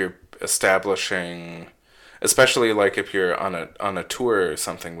is, like, you're establishing... Especially, like, if you're on a tour or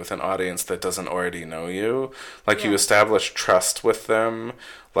something with an audience that doesn't already know you, like, you establish trust with them,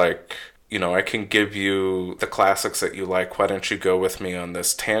 like... I can give you the classics that you like. Why don't you go with me on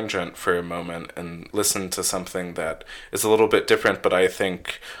this tangent for a moment and listen to something that is a little bit different, but I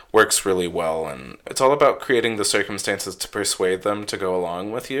think works really well. And it's all about creating the circumstances to persuade them to go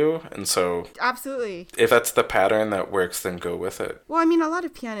along with you. And so... Absolutely. If that's the pattern that works, then go with it. Well, I mean, a lot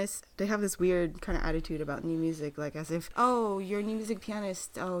of pianists, they have this weird kind of attitude about new music, like as if, oh, you're a new music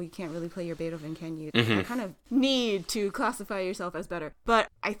pianist. Oh, you can't really play your Beethoven, can you? I kind of need to classify yourself as better. But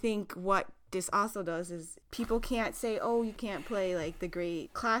I think what this also does is people can't say, oh, you can't play like the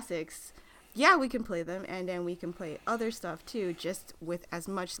great classics. Yeah, we can play them, and then we can play other stuff too, just with as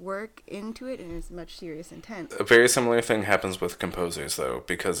much work into it and as much serious intent. A very similar thing happens with composers, though,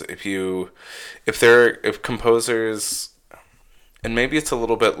 because if composers, and maybe it's a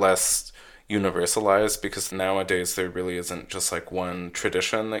little bit less universalized, because nowadays there really isn't just like one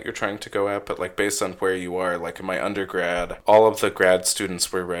tradition that you're trying to go at, but like based on where you are, like in my undergrad, all of the grad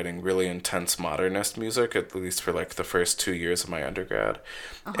students were writing really intense modernist music, at least for like the first 2 years of my undergrad.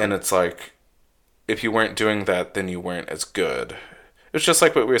 And it's like, if you weren't doing that, then you weren't as good. It's just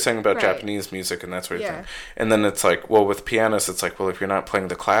like what we were saying about Japanese music and that sort of thing. And then it's like, well, with pianists, it's like, well, if you're not playing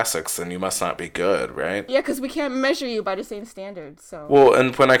the classics, then you must not be good, right? Yeah, because we can't measure you by the same standards, so... Well,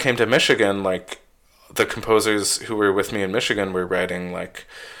 and when I came to Michigan, like, the composers who were with me in Michigan were writing, like,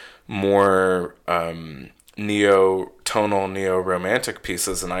 more neo-romantic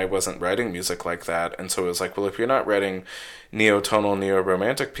pieces, and I wasn't writing music like that. And so it was like, well, if you're not writing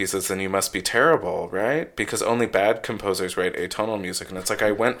neo-romantic pieces, then you must be terrible, right? Because only bad composers write atonal music. And it's like,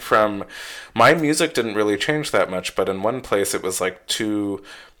 I went from, my music didn't really change that much, but in one place it was like two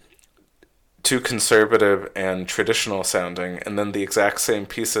too conservative and traditional sounding, and then the exact same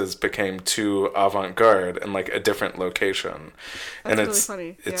pieces became too avant-garde in like a different location. That's and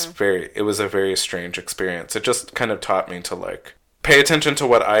really funny. It was a very strange experience. It just kind of taught me to like pay attention to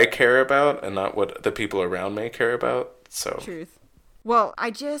what I care about and not what the people around me care about. So Truth. Well,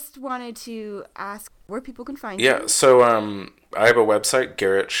 I just wanted to ask where people can find you. Yeah, so I have a website,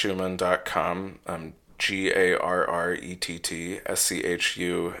 garrettschumann.com.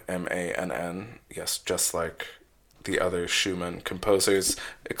 GarrettSchumann. Yes, just like the other Schumann composers,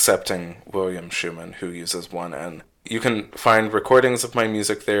 excepting William Schumann, who uses one N. You can find recordings of my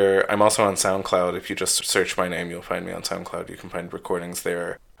music there. I'm also on SoundCloud. If you just search my name, you'll find me on SoundCloud. You can find recordings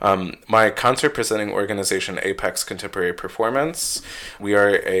there. My concert presenting organization, Apex Contemporary Performance, we are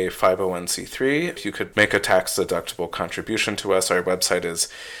a 501c3. If you could make a tax-deductible contribution to us, our website is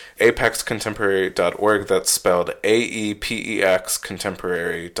apexcontemporary.org. That's spelled AEPEX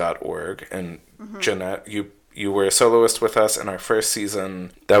contemporary.org. And Jeanette, you were a soloist with us in our first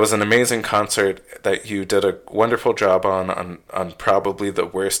season. That was an amazing concert that you did a wonderful job on probably the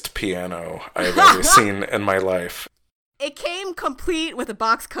worst piano I've ever seen in my life. It came complete with a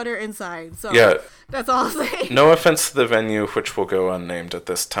box cutter inside, so yeah. That's all I'll say. No offense to the venue, which will go unnamed at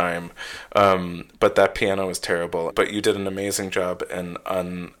this time, but that piano was terrible. But you did an amazing job in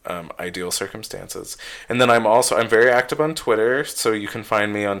ideal circumstances. And then I'm very active on Twitter, so you can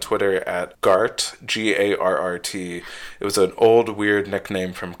find me on Twitter at Gart, Garrt. It was an old, weird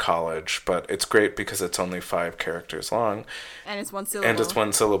nickname from college, but it's great because it's only 5 characters long. And it's one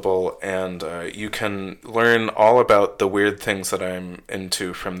syllable. And you can learn all about the weird things that I'm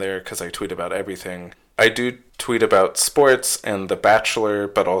into from there because I tweet about everything. I do tweet about sports and The Bachelor,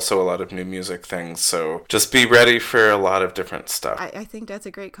 but also a lot of new music things. So just be ready for a lot of different stuff. I think that's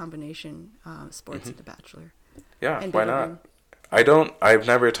a great combination, sports and The Bachelor. Yeah, why not? I've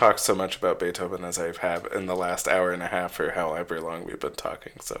never talked so much about Beethoven as I have in the last hour and a half or however long we've been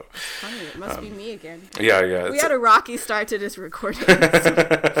talking. So funny, it must be me again. Yeah. We had a rocky start to this recording.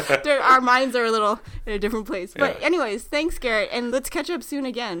 So our minds are a little in a different place. But anyways, thanks, Garrett, and let's catch up soon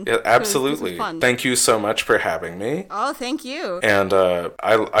again. Yeah, absolutely. Thank you so much for having me. Oh, thank you. And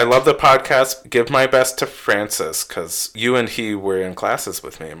I love the podcast. Give my best to Francis, because you and he were in classes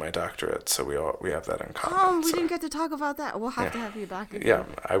with me in my doctorate, so we have that in common. We didn't get to talk about that. We'll have to have you back again. Yeah,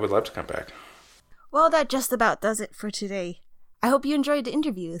 I would love to come back. Well, that just about does it for today. I hope you enjoyed the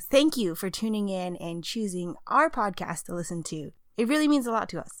interview. Thank you for tuning in and choosing our podcast to listen to. It really means a lot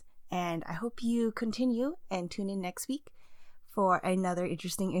to us. And I hope you continue and tune in next week for another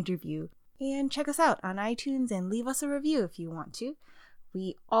interesting interview. And check us out on iTunes and leave us a review if you want to.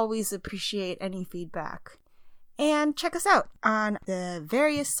 We always appreciate any feedback. And check us out on the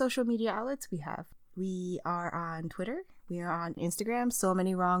various social media outlets we have. We are on Twitter. We are on Instagram, So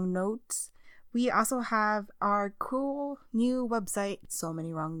Many Wrong Notes. We also have our cool new website,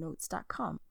 SoManyWrongNotes.com.